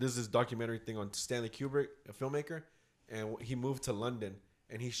this documentary thing on Stanley Kubrick, a filmmaker, and he moved to London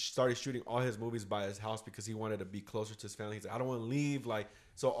and he started shooting all his movies by his house because he wanted to be closer to his family. He's like, I don't want to leave. Like,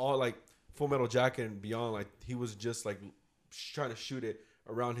 so all like Full Metal Jacket and beyond, like he was just like trying to shoot it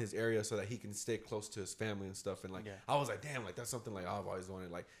around his area so that he can stay close to his family and stuff. And like, Yeah. I was like, damn, like that's something like I've always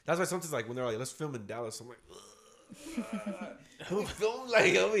wanted. Like, that's why sometimes like when they're like, let's film in Dallas, I'm like, who filmed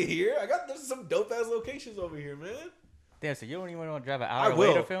like over here? There's some dope ass locations over here, man. Damn, so you don't even want to drive an I hour away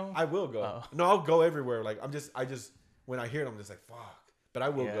will. to film? I will go. Oh. No, I'll go everywhere. Like I just when I hear it, I'm just like fuck. But I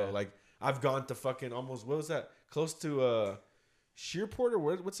will Yeah. go. Like I've gone to fucking almost what was that? Close to Sheerport or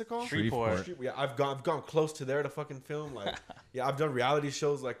what's it called? Shreveport. Yeah, I've gone close to there to fucking film. Like yeah, I've done reality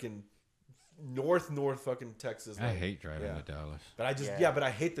shows like in north fucking Texas. I like, hate driving yeah. to Dallas. But I just Yeah. but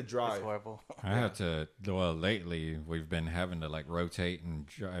I hate the It's drive. horrible. I have to. Well, lately we've been having to like rotate and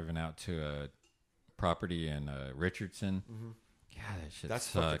driving out to a property in Richardson. Yeah, that shit That's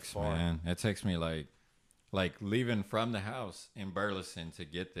fucking sucks, far. man. It takes me like leaving from the house in Burleson to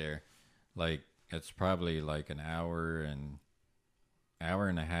get there. Like, it's probably like an hour and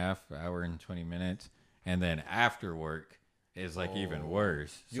a half, hour and 20 minutes, and then after work is like even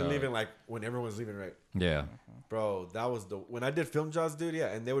worse. You're So, leaving like when everyone's leaving, right? Yeah. Bro, that was when I did film jobs, dude. Yeah,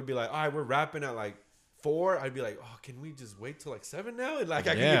 and they would be like, "All right, we're wrapping at like 4." I'd be like, "Oh, can we just wait till like 7 now?" And like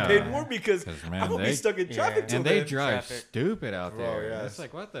I can Yeah. get paid more because 'Cause, I'm man, gonna be they- stuck in traffic Yeah. till And they then. drive Traffic. stupid out Bro, there. yes. It's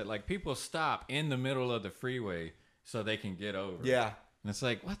like, what the? Like, people stop in the middle of the freeway so they can get over. Yeah, And it's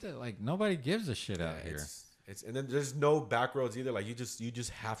like, what the? Like, nobody gives a shit out here. it's and then there's no back roads either. Like you just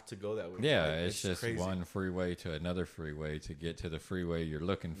have to go that way. Yeah, Like, it's just crazy. one freeway to another freeway to get to the freeway you're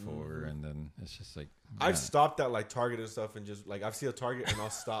looking for, and then it's just like I've stopped at like Target and stuff, and just like I've seen a Target and I'll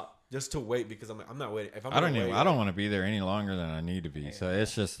stop just to wait because I'm like I'm not waiting. If I'm I don't gonna even. wait, I don't want to be there any longer than I need to be. So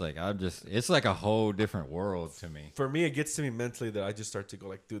it's just like it's like a whole different world to me. For me, it gets to me mentally that I just start to go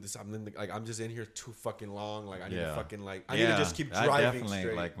like, dude, this I'm just in here too fucking long. Like I need to Yeah. fucking like I need to just keep driving I definitely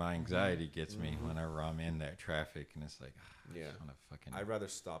straight. like my anxiety gets me whenever I'm in that traffic, and it's like, I Yeah. just wanna fucking. I'd rather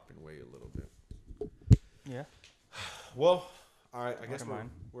stop and wait a little bit. Yeah. Well, all right. I guess don't we're, mind.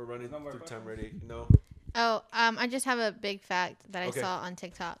 we're running No more through time questions? ready. No. Oh, I just have a big fact that I Okay. saw on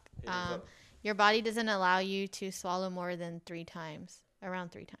TikTok. Hey, what's up? Your body doesn't allow you to swallow more than 3 times.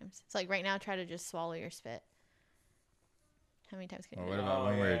 Around 3 times. It's like right now, try to just swallow your spit. How many times can you Well, do what that? about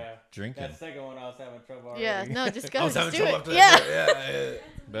when we're drinking? That second one I was having trouble. Yeah, no, just go. I was Just having do trouble it. after Yeah. that. Yeah.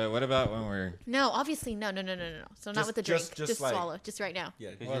 But what about when we're? No, obviously, no. So not Just- with the drink. just Just, like- swallow. Just right now.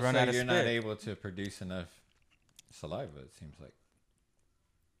 Yeah. Because Well, you run so out of you're not spit. able to produce enough saliva. It seems like.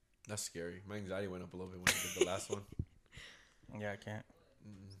 That's scary. My anxiety went up a little bit when I did the last one. Yeah, I can't.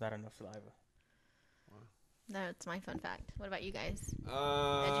 It's not enough saliva. That's my fun fact. What about you guys? Educate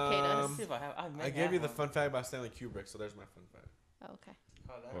Um, us. See if I have. I gave you the fun fact about Stanley Kubrick, so there's my fun fact. Oh, okay.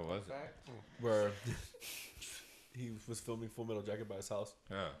 What was it? Where he was filming Full Metal Jacket by his house,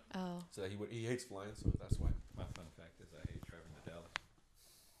 Oh, Oh. so he hates flying, so that's why. my fun fact is I hate driving to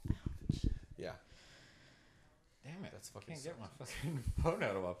Dallas. Yeah, Damn it! That's fucking Can't get my fucking phone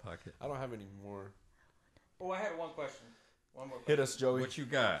out of my pocket. I don't have any more. Oh, I had one question. One more. Hit us, Joey. What you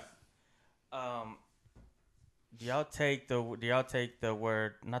got? Do y'all take the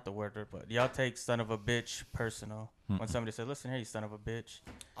word, not the word, but do y'all take son of a bitch personal when somebody says, "Listen here, you son of a bitch"?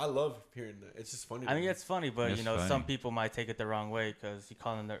 I love hearing that. It's just funny. I to mean, me. it's funny, but It's you know, funny. some people might take it the wrong way because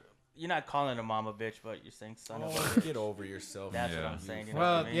you're not calling a mom a bitch, but you're saying son of a Oh, bitch. get over yourself. That's Yeah. what I'm saying. You know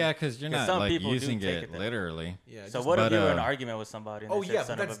Well, what I mean? yeah, because you're 'Cause not some like people do using take it it that- literally. Yeah. So just- what if but, you're in an uh, argument with somebody? And Oh they say yeah,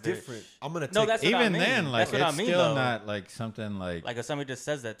 son but of that's a bitch? different. I'm gonna take. No, that's what I Even mean. then, like That's what I it's mean, still though. not like something like. Like if somebody just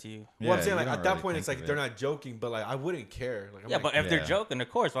says that to you. Well, I'm Yeah, saying you like don't at that really point, it's think like of they're it. not joking, but like I wouldn't care. Like, I'm Yeah, like, but if they're Yeah. joking, of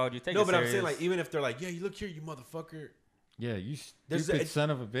course, why would you take no, it but I'm serious? saying like even if they're like, yeah, you look here, you motherfucker. Yeah, you There's stupid a- son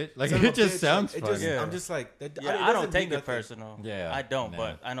of a bitch. Like Son of it a just bitch, sounds like, funny. Yeah. I'm just like that. Yeah, it I don't doesn't take mean it nothing. personal. Yeah, I don't, nah.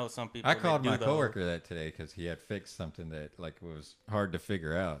 but I know some people. I that called do, my though. coworker that today because he had fixed something that like was hard to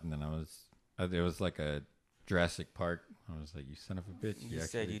figure out, and then it was like a Jurassic Park. I was like, you son of a bitch. You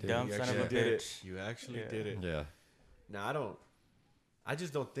said actually you did dumb it. son of a did it. bitch. You actually Yeah. did it. Yeah. No, I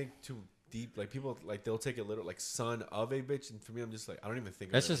just don't think too deep. Like people, like they'll take it little, like son of a bitch, and for me, I'm just like, I don't even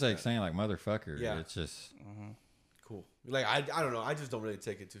think. That's of it just like that. saying like motherfucker. Yeah. It's just Cool. Like I don't know. I just don't really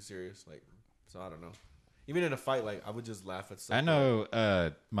take it too serious. Like, so I don't know. Even in a fight, like I would just laugh at stuff. I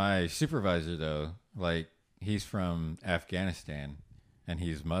know my supervisor though, like he's from Afghanistan and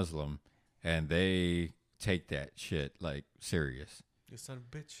he's Muslim and they take that shit like serious. You son of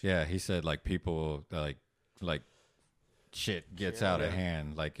a bitch. Yeah, he said like people like shit gets out of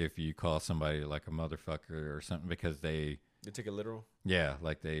hand like if you call somebody like a motherfucker or something because they You take it literal.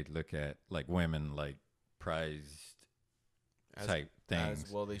 like they look at like women like prized type things.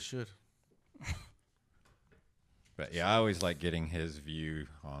 As well, they should. But yeah, I always like getting his view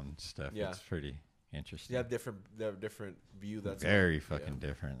on stuff. Yeah. It's pretty interesting. They have different view. That's Very fucking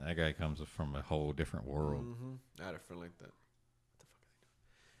different. That guy comes from a whole different world. I had a friend like that. What the fuck are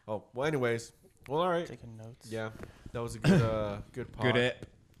they doing? Oh well. Anyways, well, all right. Taking notes. Yeah, that was a good good pod. Good app.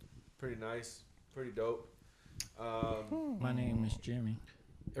 Pretty nice. Pretty dope. My name is Jimmy.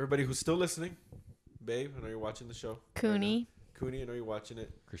 Everybody who's still listening, babe, I know you're watching the show. Cooney. Cooney, I know you're watching it.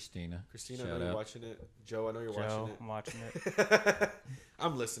 Christina, Christina, I shout know you're out. watching it. Joe, I know you're Joe, watching I'm watching it. it.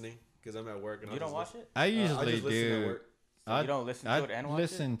 I'm listening because I'm at work. And You I'll don't just watch listen. it? I usually just listen at do. work. So you don't listen to it and watch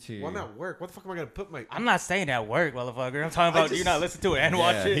listen to. Well, I'm at work. What the fuck am I gonna put my? I'm not saying at work, motherfucker. I'm talking about just- you not listen to it and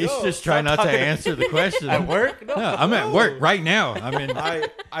watch Yeah, it. he's No, just trying not to talking- answer the question. At work? No. No, I'm at work right now. I mean,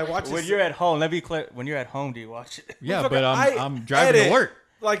 I watch. When this- you're at home, let me clear. When you're at home, do you watch it? yeah, Motherfucker, but I I'm driving edit to work.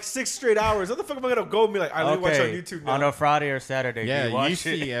 like 6 straight hours. What the fuck am I gonna go and be like? I let me watch on YouTube now. on a Friday or Saturday. do Yeah, you, watch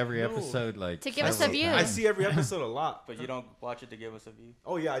you it? see every episode like To give us a several view. I times. see every episode a lot. But you don't watch it to give us a view.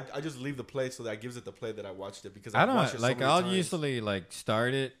 Oh yeah, I just leave the play so that gives it the play that I watched it because I watched don't it so like. many I'll times. usually like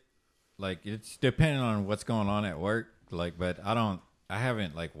start it. Like it's depending on what's going on at work. Like, but I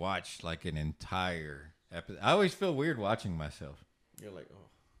haven't like watched like an entire episode. I always feel weird watching myself. You're like, oh,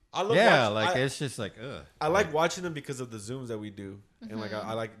 I love Yeah, watching- like I, it's just like ugh. I like watching them because of the zooms that we do, and like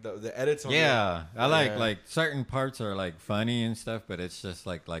I like the edits. On Yeah, I Yeah. like certain parts are like funny and stuff, but it's just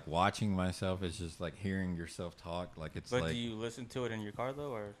like watching myself. It's just like hearing yourself talk. Like it's But like do you listen to it in your car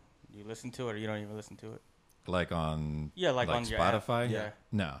though, or you listen to it, or you don't even listen to it? like on Yeah, like on your app. Spotify. Yeah.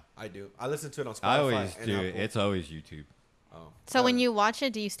 No, I do. I listen to it on Spotify. I always and do. Apple. It's always YouTube. Oh. So when you watch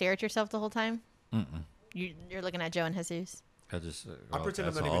it, do you stare at yourself the whole time? Mm-mm. You're looking at Joe and Jesus. I just I pretend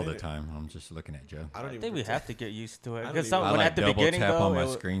I'm that's not all even the in it. time. I'm just looking at Joe. I don't I even. think we pretend. have to get used to it I don't because even- I when like at the double beginning tap though, on my it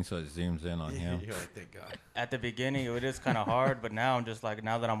wa- screen so it zooms in on him. You're like, thank God. at the beginning it is kind of hard, but now I'm just like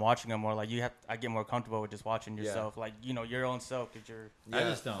now that I'm watching them more, like I get more comfortable with just watching yourself, like your own self, because you're. I Yeah.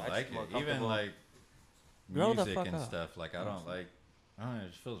 just don't I just like more it. Even comfortable. like Grow the music fuck and up. stuff. Like I don't like. I don't know.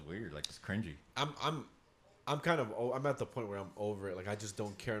 It just feels weird. Like it's cringy. I'm kind of. I'm at the point where I'm over it. Like I just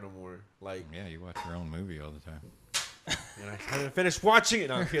don't care no more. Like, Yeah, you watch your own movie all the time. and I haven't finished watching it.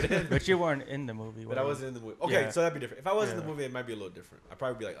 No, I'm kidding. But you weren't in the movie. But were I you? wasn't in the movie. Okay, Yeah. so that'd be different. If I was in the Yeah. movie, it might be a little different. I'd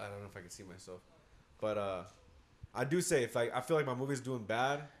probably be like, I don't know if I can see myself. But I do say if I feel like my movie's doing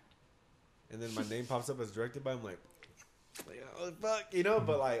bad, and then my name pops up as directed by, I'm like oh fuck, you know.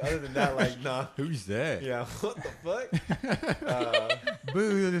 But like other than that, like nah. Who's that? Yeah, what the fuck?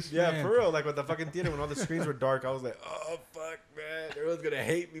 Boo! This Yeah, man. for real. Like with the fucking theater when all the screens were dark, I was like, oh fuck, man, everyone's gonna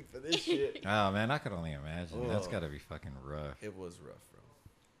hate me for this shit. Oh man, I could only imagine. That's Oh. got to be fucking rough. It was rough, bro.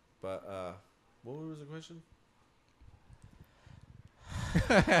 But what was the question?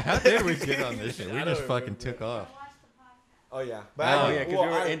 How did we get on this shit? I We don't just fucking remember. took off. Oh yeah, Oh, Oh I- yeah, because well, we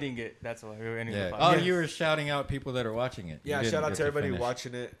were I- ending it. That's why we were ending Yeah. the Oh, podcast. you were shouting out people that are watching it. You Yeah, didn't shout out get to everybody finish.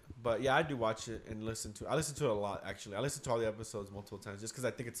 watching it. But yeah, I do watch it and listen to it. I listen to it a lot, actually. I listen to all the episodes multiple times just because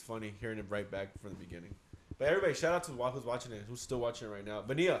I think it's funny hearing it right back from the beginning. But everybody, shout out to who's watching it, who's still watching it right now.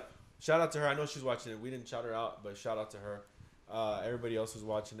 Vania, shout out to her. I know she's watching it. We didn't shout her out, but shout out to her. Everybody else who's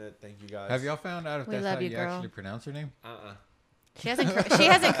watching it, thank you guys. Have y'all found out if We that's love how you, you girl. actually pronounce her name? She hasn't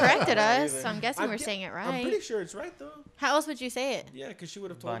corrected us, either. so I'm guessing we're ge- saying it I'm right. pretty sure it's right, though. How else would you say it? Yeah, because she would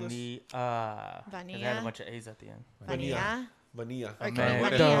have told us. Vania. It had a Vania. bunch of A's at the end. Vania. Vania. Or Man, Vania.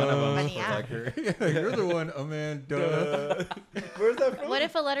 what if one of them Vania. was like her? You're the one, Amanda. Where's that from? What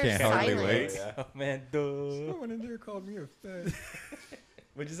if a letter is Can't hardly silent? wait. Yeah. Oh man, duh. Someone in there called me a fat.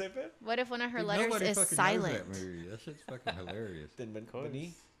 What'd you say, Ben? What if one of her Dude, letters nobody is fucking knows silent? That movie. That shit's fucking hilarious. Then course.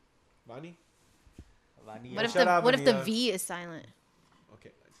 Vani? Vani? Vania. What if Shout out what if the Vania. V is silent? Okay,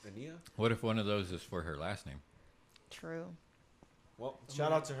 Vania? What if one of those is for her last name? True. Well,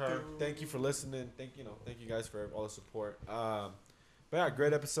 shout out to her. Thank you for listening. Thank you guys for all the support. But yeah,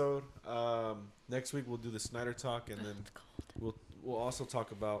 great episode. Next week we'll do the Snyder talk, and then we'll also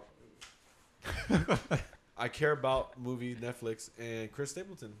talk about. I care about movie Netflix and Chris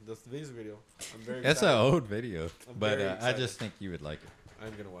Stapleton. That's the music video. I'm very. That's an excited. old video, I'm but very I excited. just think you would like it.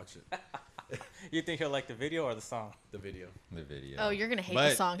 I'm gonna watch it. You think he'll like the video or the song? The video. The video. Oh, you're gonna hate but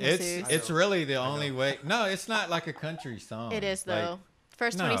the song, It's Jesus. it's really the only way. No, it's not like a country song. It is Like, though.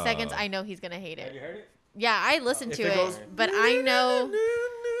 First 20 no. seconds, I know he's gonna hate Have you it. heard it? Yeah, I listened If to it it, goes- but I know.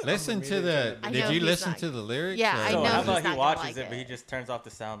 listen to the. I Did know you he's listen not- to the lyrics? Yeah, or- I So know how he's about not he gonna watches like it, but it. he just turns off the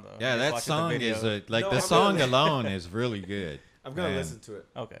sound though. Yeah, He that watches the song video. is like No, the I'm song gonna- alone is really good. I'm gonna Man. listen to it.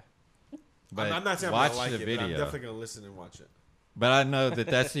 Okay. But I'm not saying I'm watch gonna like the it, video. but I'm definitely gonna listen and watch it. But I know that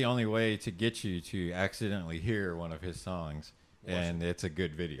that's the only way to get you to accidentally hear one of his songs, and it's a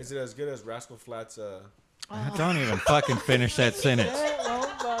good video. Is it as good as Rascal Flatts? Don't even fucking finish that sentence. That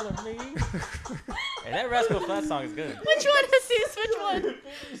won't bother me. Hey, that Rascal Flatts song is good. Which one is this? Which one?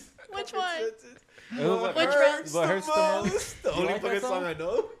 Which one? Which Hurts What hurts the most? The You only like that fucking song song? I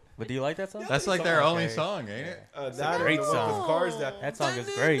know. But do you like that song? That's like their only Okay. song, ain't it? That great and the one with song. the cars that. That song is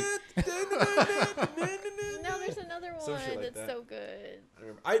great. No, there's another Some shit one like that's that. so good.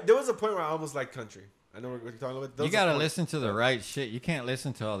 There was a point where I almost liked country. I know what you're talking about. There You was a gotta point- listen to the right shit. You can't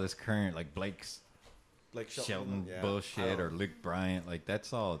listen to all this current like Blake's like Shelton Yeah, I bullshit don't- or Luke Bryant. Like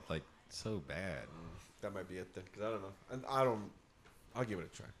that's all like so bad. That might be it then, because I don't know. And I don't. I'll give it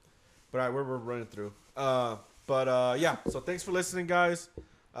a try. But all right, we're running through. Yeah. So thanks for listening, guys.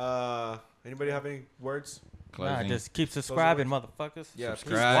 Anybody have any words? Nah, Closing. just keep subscribing, motherfuckers. Yeah, Keep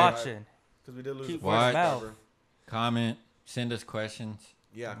Subscribe. watching. Because we did lose Keep a word of Watch. mouth. Comment, send us questions.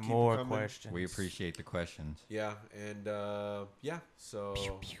 Yeah, keep More coming. questions. We appreciate the questions. Yeah, and yeah. So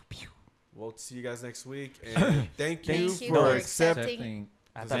we'll see you guys next week. And thank you Thank you for for accepting. accepting.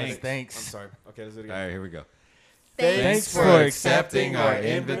 I thought it was I'm thanks. sorry. Okay, let's do it All again. right, here we go. Thanks for accepting our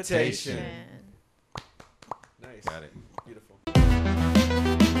invitation. Man. Nice. Got it.